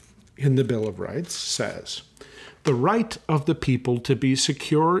Constitution in the Bill of Rights says, the right of the people to be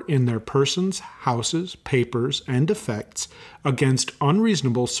secure in their persons, houses, papers, and effects against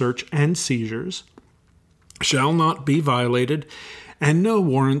unreasonable search and seizures shall not be violated, and no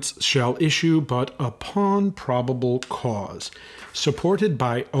warrants shall issue but upon probable cause, supported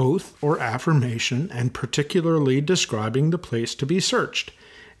by oath or affirmation, and particularly describing the place to be searched,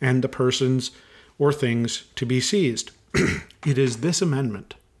 and the persons or things to be seized. It is this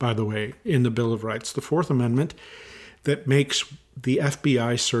amendment, by the way, in the Bill of Rights, the Fourth Amendment, that makes the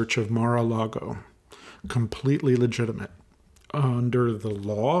FBI search of Mar-a-Lago completely legitimate under the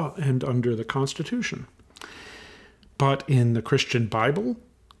law and under the Constitution. But in the Christian Bible,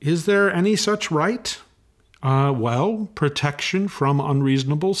 is there any such right? Well, protection from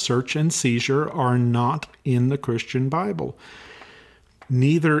unreasonable search and seizure are not in the Christian Bible.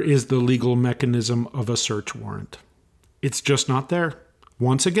 Neither is the legal mechanism of a search warrant. It's just not there.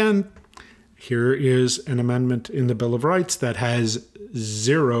 Once again, here is an amendment in the Bill of Rights that has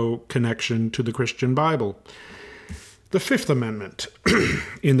zero connection to the Christian Bible. The Fifth Amendment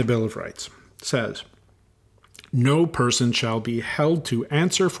in the Bill of Rights says, no person shall be held to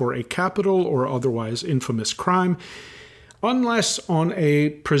answer for a capital or otherwise infamous crime unless on a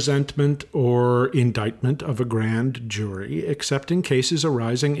presentment or indictment of a grand jury, except in cases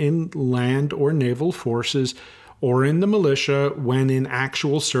arising in land or naval forces or in the militia when in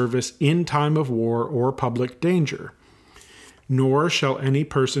actual service in time of war or public danger. Nor shall any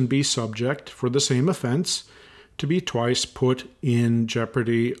person be subject, for the same offense, to be twice put in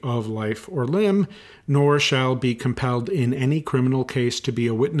jeopardy of life or limb, nor shall be compelled in any criminal case to be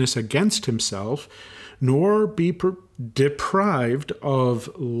a witness against himself, nor be deprived of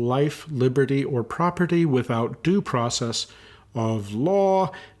life, liberty, or property without due process of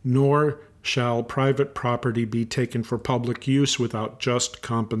law, nor shall private property be taken for public use without just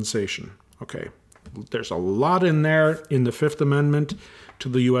compensation. Okay, there's a lot in there in the Fifth Amendment to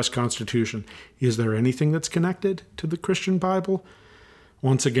the U.S. Constitution. Is there anything that's connected to the Christian Bible?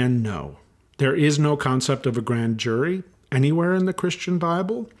 Once again, no. There is no concept of a grand jury anywhere in the Christian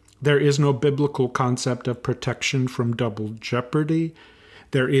Bible. There is no biblical concept of protection from double jeopardy.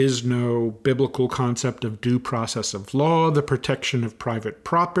 There is no biblical concept of due process of law, the protection of private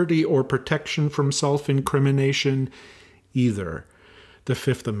property, or protection from self-incrimination either. The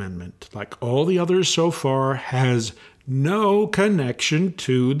Fifth Amendment, like all the others so far, has no connection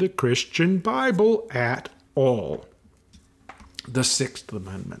to the Christian Bible at all. The Sixth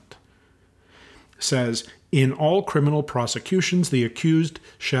Amendment says, in all criminal prosecutions, the accused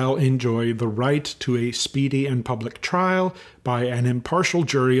shall enjoy the right to a speedy and public trial by an impartial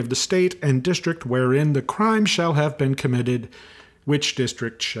jury of the state and district wherein the crime shall have been committed, which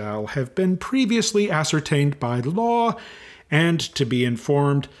district shall have been previously ascertained by law, and to be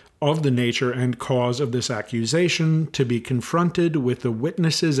informed of the nature and cause of this accusation, to be confronted with the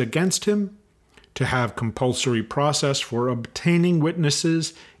witnesses against him, to have compulsory process for obtaining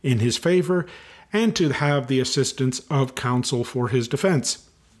witnesses in his favor, and to have the assistance of counsel for his defense.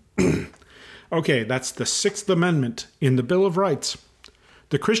 Okay, that's the Sixth Amendment in the Bill of Rights.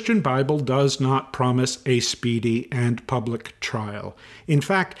 The Christian Bible does not promise a speedy and public trial. In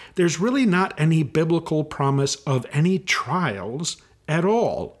fact, there's really not any biblical promise of any trials at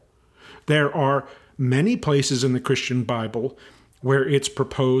all. There are many places in the Christian Bible where it's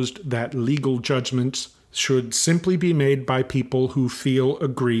proposed that legal judgments should simply be made by people who feel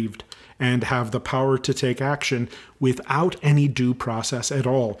aggrieved and have the power to take action without any due process at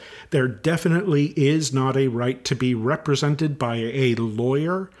all. There definitely is not a right to be represented by a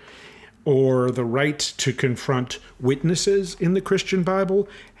lawyer or the right to confront witnesses in the Christian Bible.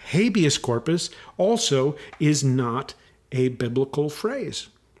 Habeas corpus also is not a biblical phrase.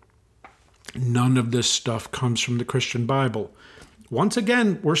 None of this stuff comes from the Christian Bible. Once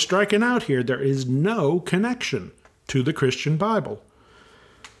again, we're striking out here. There is no connection to the Christian Bible.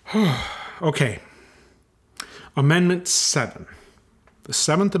 Okay. Amendment 7. The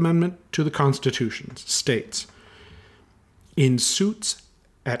Seventh Amendment to the Constitution states, in suits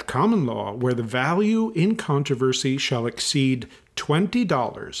at common law where the value in controversy shall exceed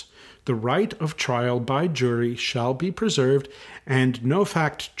 $20, the right of trial by jury shall be preserved, and no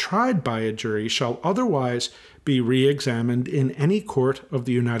fact tried by a jury shall otherwise be re-examined in any court of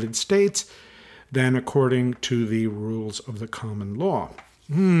the United States than according to the rules of the common law.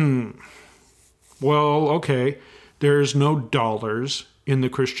 Well, okay, there's no dollars in the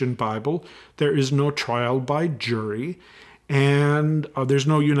Christian Bible. There is no trial by jury. And there's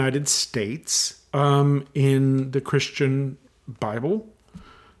no United States in the Christian Bible.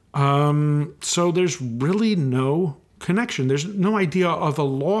 So there's really no connection. There's no idea of a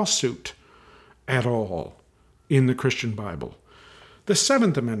lawsuit at all in the Christian Bible. The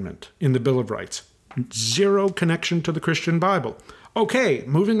Seventh Amendment in the Bill of Rights, zero connection to the Christian Bible. Okay,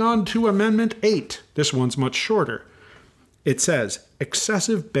 moving on to Amendment 8. This one's much shorter. It says,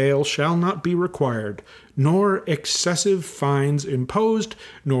 excessive bail shall not be required, nor excessive fines imposed,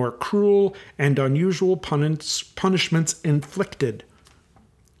 nor cruel and unusual punishments inflicted.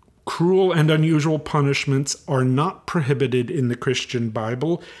 Cruel and unusual punishments are not prohibited in the Christian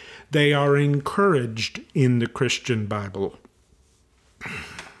Bible. They are encouraged in the Christian Bible.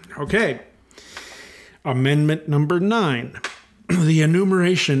 Okay. Amendment number 9. The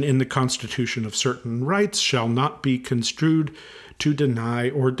enumeration in the Constitution of certain rights shall not be construed to deny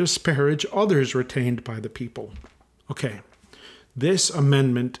or disparage others retained by the people. Okay. This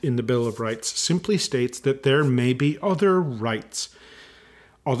amendment in the Bill of Rights simply states that there may be other rights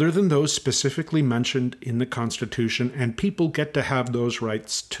other than those specifically mentioned in the Constitution, and people get to have those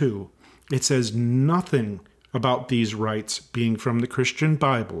rights too. It says nothing about these rights being from the Christian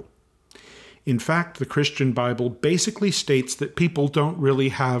Bible. In fact, the Christian Bible basically states that people don't really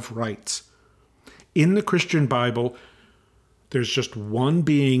have rights. In the Christian Bible, there's just one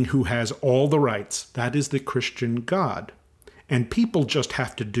being who has all the rights. That is the Christian God. And people just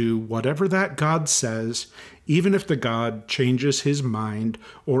have to do whatever that God says, even if the God changes his mind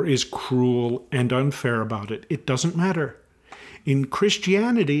or is cruel and unfair about it. It doesn't matter. In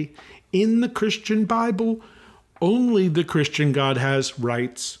Christianity, in the Christian Bible, only the Christian God has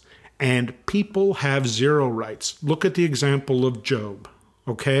rights, and people have zero rights. Look at the example of Job,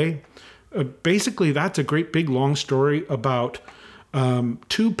 okay? Basically, that's a great big long story about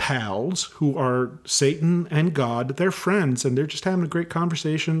two pals who are Satan and God. They're friends, and they're just having a great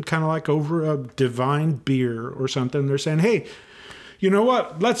conversation, kind of like over a divine beer or something. They're saying, hey, you know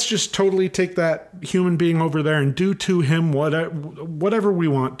what? Let's just totally take that human being over there and do to him whatever we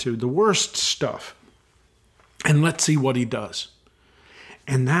want to, the worst stuff. And let's see what he does.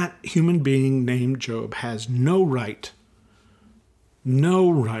 And that human being named Job has no right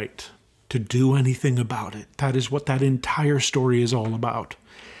to do anything about it. That is what that entire story is all about.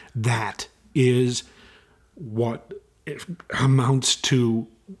 That is what it amounts to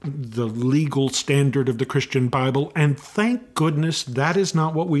the legal standard of the Christian Bible. And thank goodness that is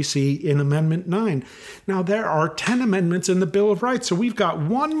not what we see in Amendment 9. Now, there are 10 amendments in the Bill of Rights, so we've got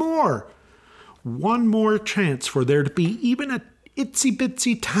one more chance for there to be even a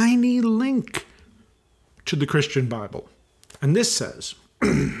itsy-bitsy tiny link to the Christian Bible. And this says,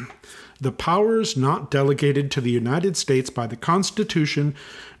 the powers not delegated to the United States by the Constitution,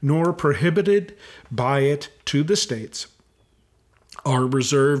 nor prohibited by it to the states, are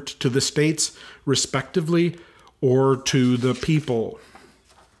reserved to the states respectively or to the people.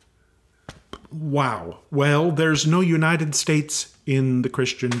 Wow. Well, there's no United States in the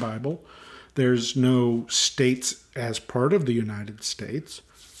Christian Bible. There's no states as part of the United States.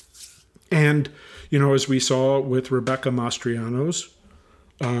 And, as we saw with Rebecca Mastriano's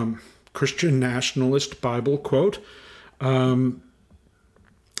Christian Nationalist Bible quote,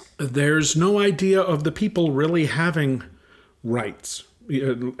 there's no idea of the people really having rights,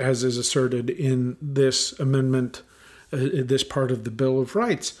 as is asserted in this amendment, this part of the Bill of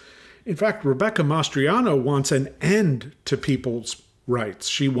Rights. In fact, Rebecca Mastriano wants an end to people's rights.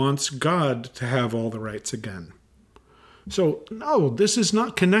 She wants God to have all the rights again. So, no, this is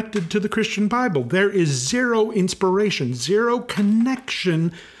not connected to the Christian Bible. There is zero inspiration, zero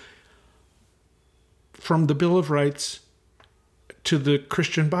connection from the Bill of Rights to the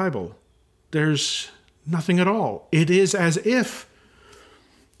Christian Bible. There's nothing at all. It is as if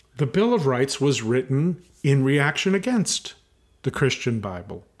the Bill of Rights was written in reaction against the Christian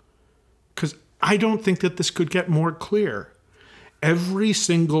Bible. Because I don't think that this could get more clear. Every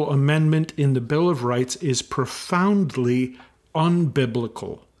single amendment in the Bill of Rights is profoundly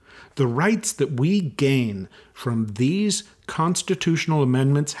unbiblical. The rights that we gain from these constitutional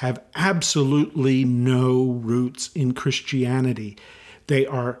amendments have absolutely no roots in Christianity. They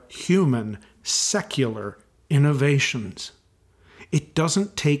are human, secular innovations. It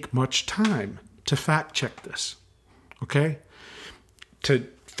doesn't take much time to fact check this, okay? To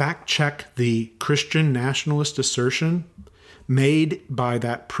fact check the Christian nationalist assertion made by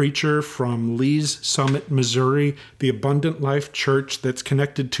that preacher from Lee's Summit, Missouri, the Abundant Life Church that's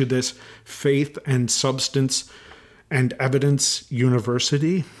connected to this Faith and Substance and Evidence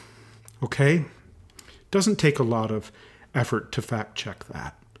University, okay? Doesn't take a lot of effort to fact check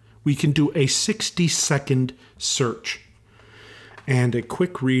that. We can do a 60-second search and a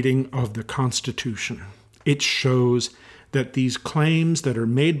quick reading of the Constitution. It shows that these claims that are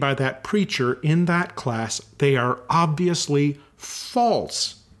made by that preacher in that class, they are obviously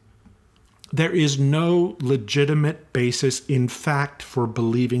false. There is no legitimate basis in fact for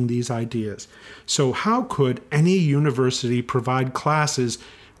believing these ideas. So how could any university provide classes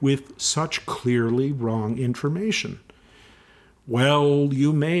with such clearly wrong information? Well,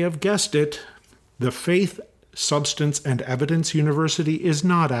 you may have guessed it. The Faith, Substance, and Evidence University is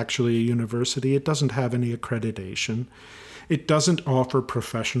not actually a university. It doesn't have any accreditation. It doesn't offer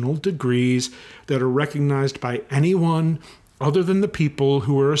professional degrees that are recognized by anyone other than the people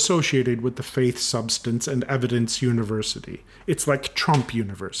who are associated with the Faith, Substance, and Evidence University. It's like Trump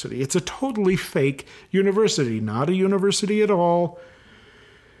University. It's a totally fake university, not a university at all.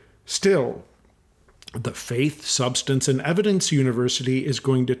 Still, the Faith, Substance, and Evidence University is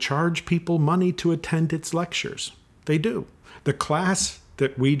going to charge people money to attend its lectures. They do. The class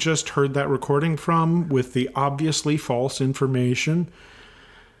that we just heard that recording from with the obviously false information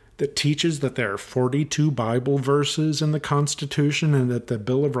that teaches that there are 42 Bible verses in the Constitution and that the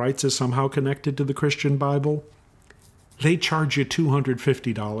Bill of Rights is somehow connected to the Christian Bible, they charge you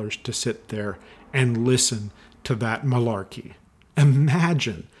 $250 to sit there and listen to that malarkey.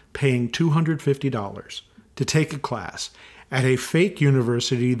 Imagine paying $250 to take a class at a fake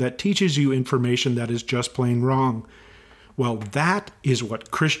university that teaches you information that is just plain wrong. Well, that is what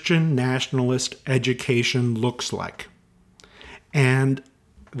Christian nationalist education looks like. And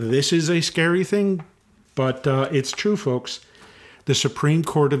this is a scary thing, but it's true, folks. The Supreme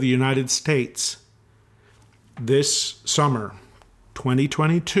Court of the United States this summer,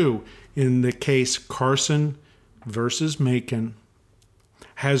 2022, in the case Carson versus Macon,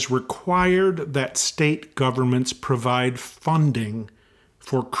 has required that state governments provide funding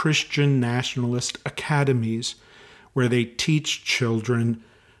for Christian nationalist academies where they teach children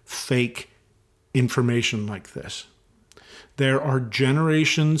fake information like this. There are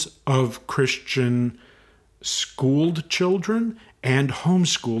generations of Christian schooled children and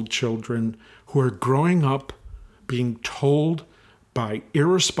homeschooled children who are growing up being told by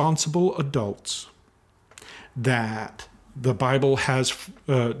irresponsible adults that the Bible has,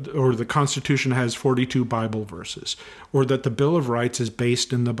 or the Constitution has 42 Bible verses, or that the Bill of Rights is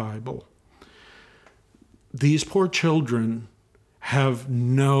based in the Bible. These poor children have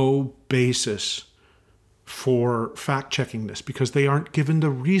no basis for fact-checking this because they aren't given the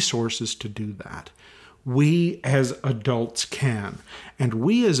resources to do that. We as adults can. And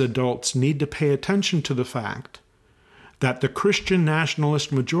we as adults need to pay attention to the fact that the Christian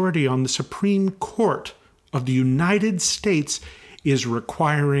nationalist majority on the Supreme Court of the United States is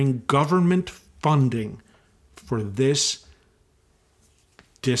requiring government funding for this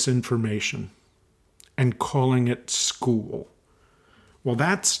disinformation and calling it school. Well,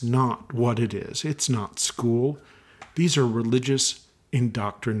 that's not what it is. It's not school. These are religious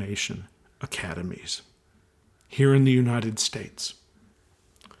indoctrination academies here in the United States.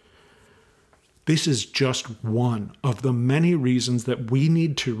 This is just one of the many reasons that we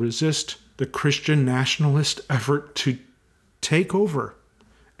need to resist the Christian nationalist effort to take over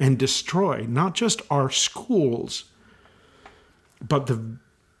and destroy not just our schools, but the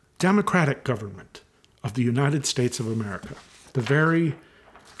democratic government of the United States of America. The very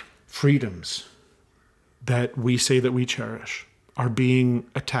freedoms that we say that we cherish are being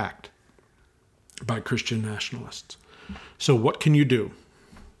attacked by Christian nationalists. So what can you do?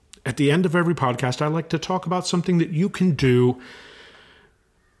 At the end of every podcast, I like to talk about something that you can do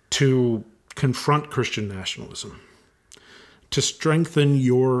to confront Christian nationalism, to strengthen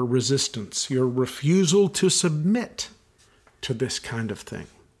your resistance, your refusal to submit to this kind of thing.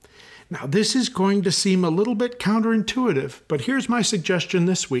 Now, this is going to seem a little bit counterintuitive, but here's my suggestion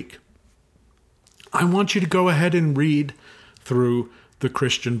this week. I want you to go ahead and read through the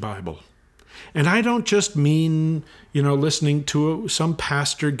Christian Bible. And I don't just mean, listening to some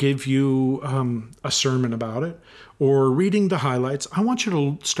pastor give you a sermon about it or reading the highlights. I want you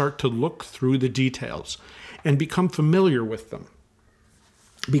to start to look through the details and become familiar with them.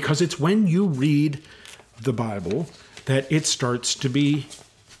 Because it's when you read the Bible that it starts to be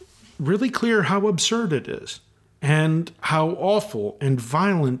really clear how absurd it is and how awful and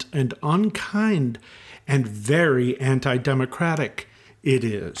violent and unkind and very anti-democratic it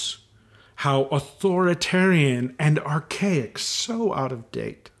is. How authoritarian and archaic, so out of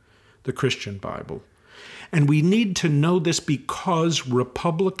date, the Christian Bible. And we need to know this because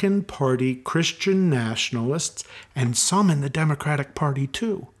Republican Party Christian nationalists, and some in the Democratic Party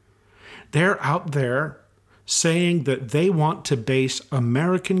too, they're out there saying that they want to base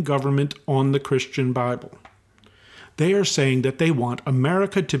American government on the Christian Bible. They are saying that they want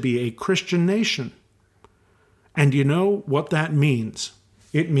America to be a Christian nation. And you know what that means?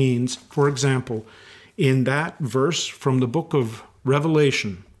 It means, for example, in that verse from the book of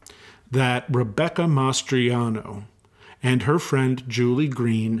Revelation, that Rebecca Mastriano and her friend Julie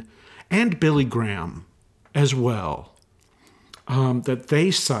Green and Billy Graham as well, that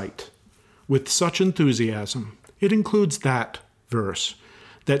they cite with such enthusiasm. It includes that verse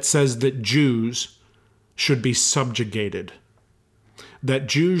that says that Jews should be subjugated, that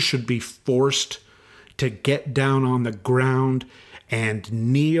Jews should be forced to get down on the ground and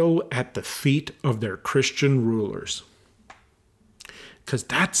kneel at the feet of their Christian rulers. Because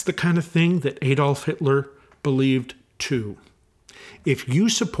that's the kind of thing that Adolf Hitler believed too. If you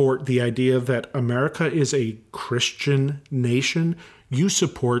support the idea that America is a Christian nation, you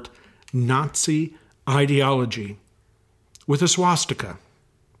support Nazi ideology with a swastika.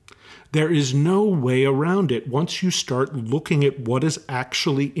 There is no way around it once you start looking at what is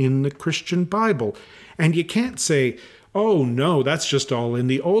actually in the Christian Bible. And you can't say, oh no, that's just all in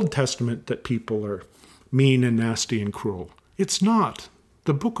the Old Testament that people are mean and nasty and cruel. It's not.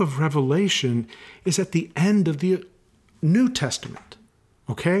 The book of Revelation is at the end of the New Testament,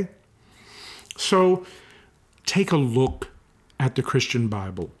 okay? So take a look at the Christian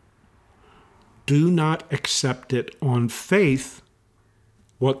Bible. Do not accept it on faith,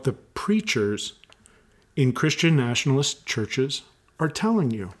 what the preachers in Christian nationalist churches are telling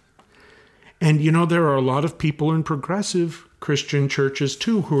you. And you know, there are a lot of people in progressive Christian churches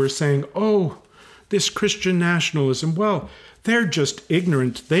too who are saying, oh, this Christian nationalism, well, they're just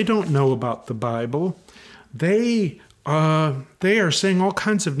ignorant. They don't know about the Bible. They are saying all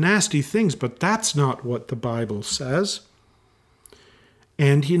kinds of nasty things, but that's not what the Bible says.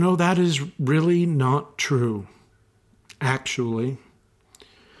 And you know, that is really not true, actually.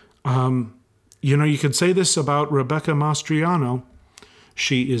 You know, you could say this about Rebecca Mastriano.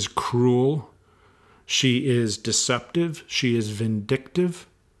 She is cruel. She is deceptive. She is vindictive.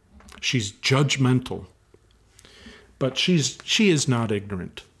 She's judgmental. But she is not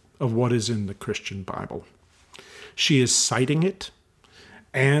ignorant of what is in the Christian Bible. She is citing it.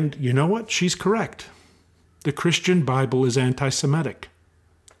 And you know what? She's correct. The Christian Bible is anti-Semitic.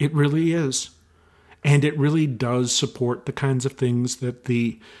 It really is. And it really does support the kinds of things that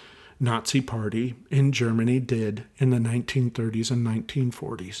the Nazi Party in Germany did in the 1930s and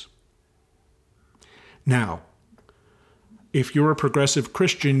 1940s. Now, if you're a progressive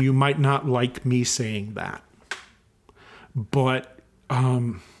Christian, you might not like me saying that. But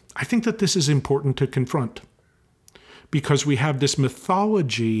I think that this is important to confront, because we have this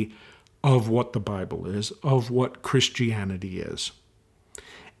mythology of what the Bible is, of what Christianity is.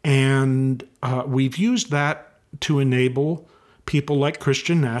 And we've used that to enable people like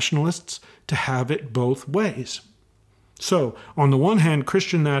Christian nationalists to have it both ways. So, on the one hand,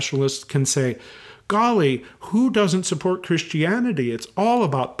 Christian nationalists can say, golly, who doesn't support Christianity? It's all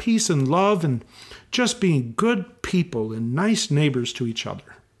about peace and love and just being good people and nice neighbors to each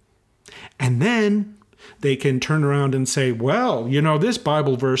other. And then they can turn around and say, well, you know, this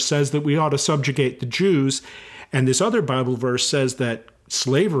Bible verse says that we ought to subjugate the Jews, and this other Bible verse says that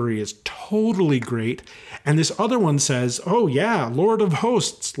slavery is totally great, and this other one says, oh yeah, Lord of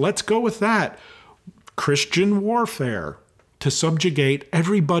hosts, let's go with that. Christian warfare to subjugate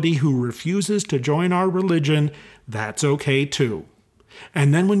everybody who refuses to join our religion, that's okay too.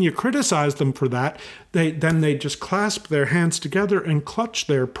 And then when you criticize them for that, they just clasp their hands together and clutch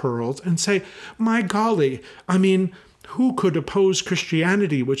their pearls and say, my golly, I mean, who could oppose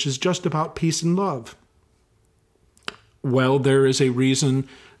Christianity, which is just about peace and love? Well, there is a reason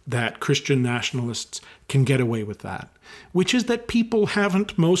that Christian nationalists can get away with that, which is that people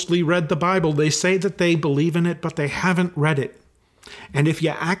haven't mostly read the Bible. They say that they believe in it, but they haven't read it. And if you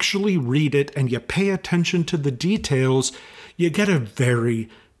actually read it and you pay attention to the details, you get a very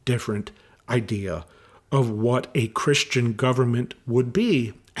different idea of what a Christian government would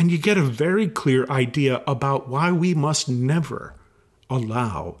be. And you get a very clear idea about why we must never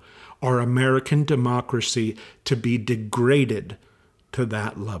allow our American democracy to be degraded to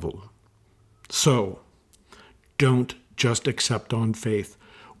that level. So, don't just accept on faith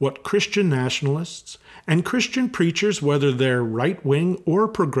what Christian nationalists and Christian preachers, whether they're right-wing or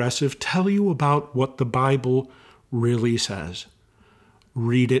progressive, tell you about what the Bible really says.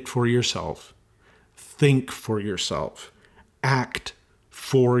 Read it for yourself. Think for yourself. Act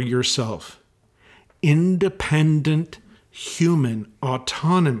for yourself. Independent human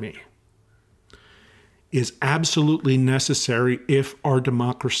autonomy is absolutely necessary if our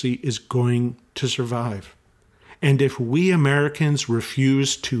democracy is going to survive. And if we Americans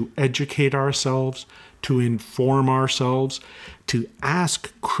refuse to educate ourselves, to inform ourselves, to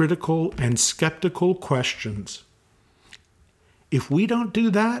ask critical and skeptical questions, if we don't do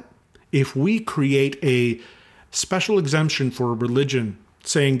that, if we create a special exemption for religion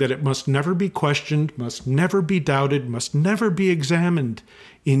saying that it must never be questioned, must never be doubted, must never be examined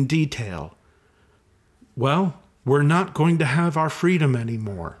in detail, well, we're not going to have our freedom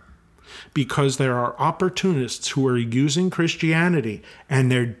anymore, because there are opportunists who are using Christianity,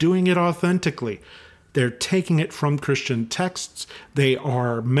 and they're doing it authentically. They're taking it from Christian texts. They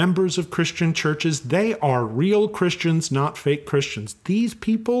are members of Christian churches. They are real Christians, not fake Christians. These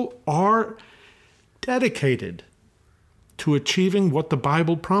people are dedicated to achieving what the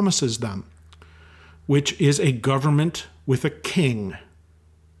Bible promises them, which is a government with a king.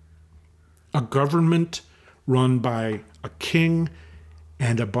 A government run by a king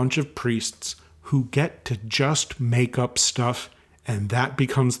and a bunch of priests who get to just make up stuff, and that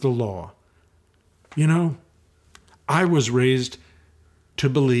becomes the law. You know, I was raised to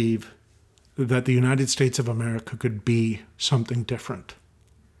believe that the United States of America could be something different.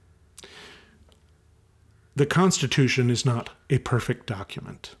 The Constitution is not a perfect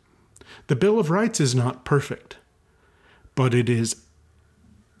document. The Bill of Rights is not perfect, but it is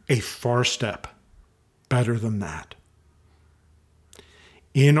a far step better than that.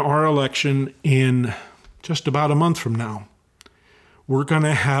 In our election in just about a month from now, we're going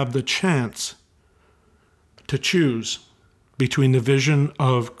to have the chance to choose between the vision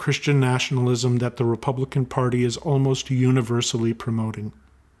of Christian nationalism that the Republican Party is almost universally promoting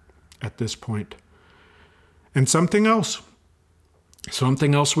at this point, and something else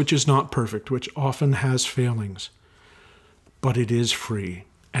which is not perfect, which often has failings, but it is free,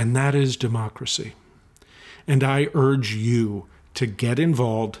 and that is democracy. And I urge you to get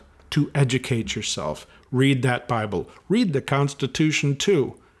involved, to educate yourself, read that Bible, read the Constitution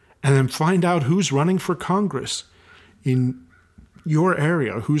too, and then find out who's running for Congress in your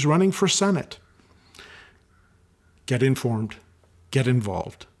area, who's running for Senate. Get informed, get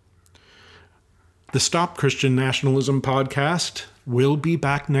involved. The Stop Christian Nationalism podcast will be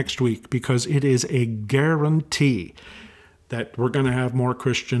back next week, because it is a guarantee that we're going to have more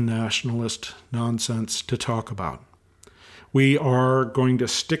Christian nationalist nonsense to talk about. We are going to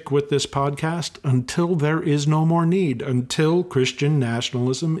stick with this podcast until there is no more need, until Christian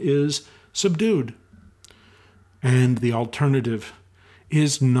nationalism is subdued. And the alternative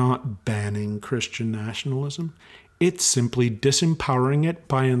is not banning Christian nationalism. It's simply disempowering it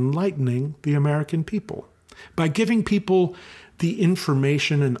by enlightening the American people, by giving people the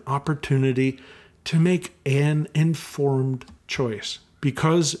information and opportunity to make an informed choice.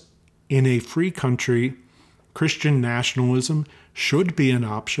 Because in a free country, Christian nationalism should be an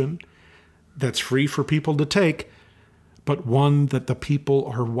option that's free for people to take, but one that the people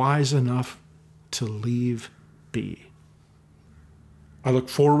are wise enough to leave be. I look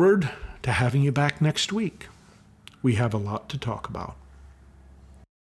forward to having you back next week. We have a lot to talk about.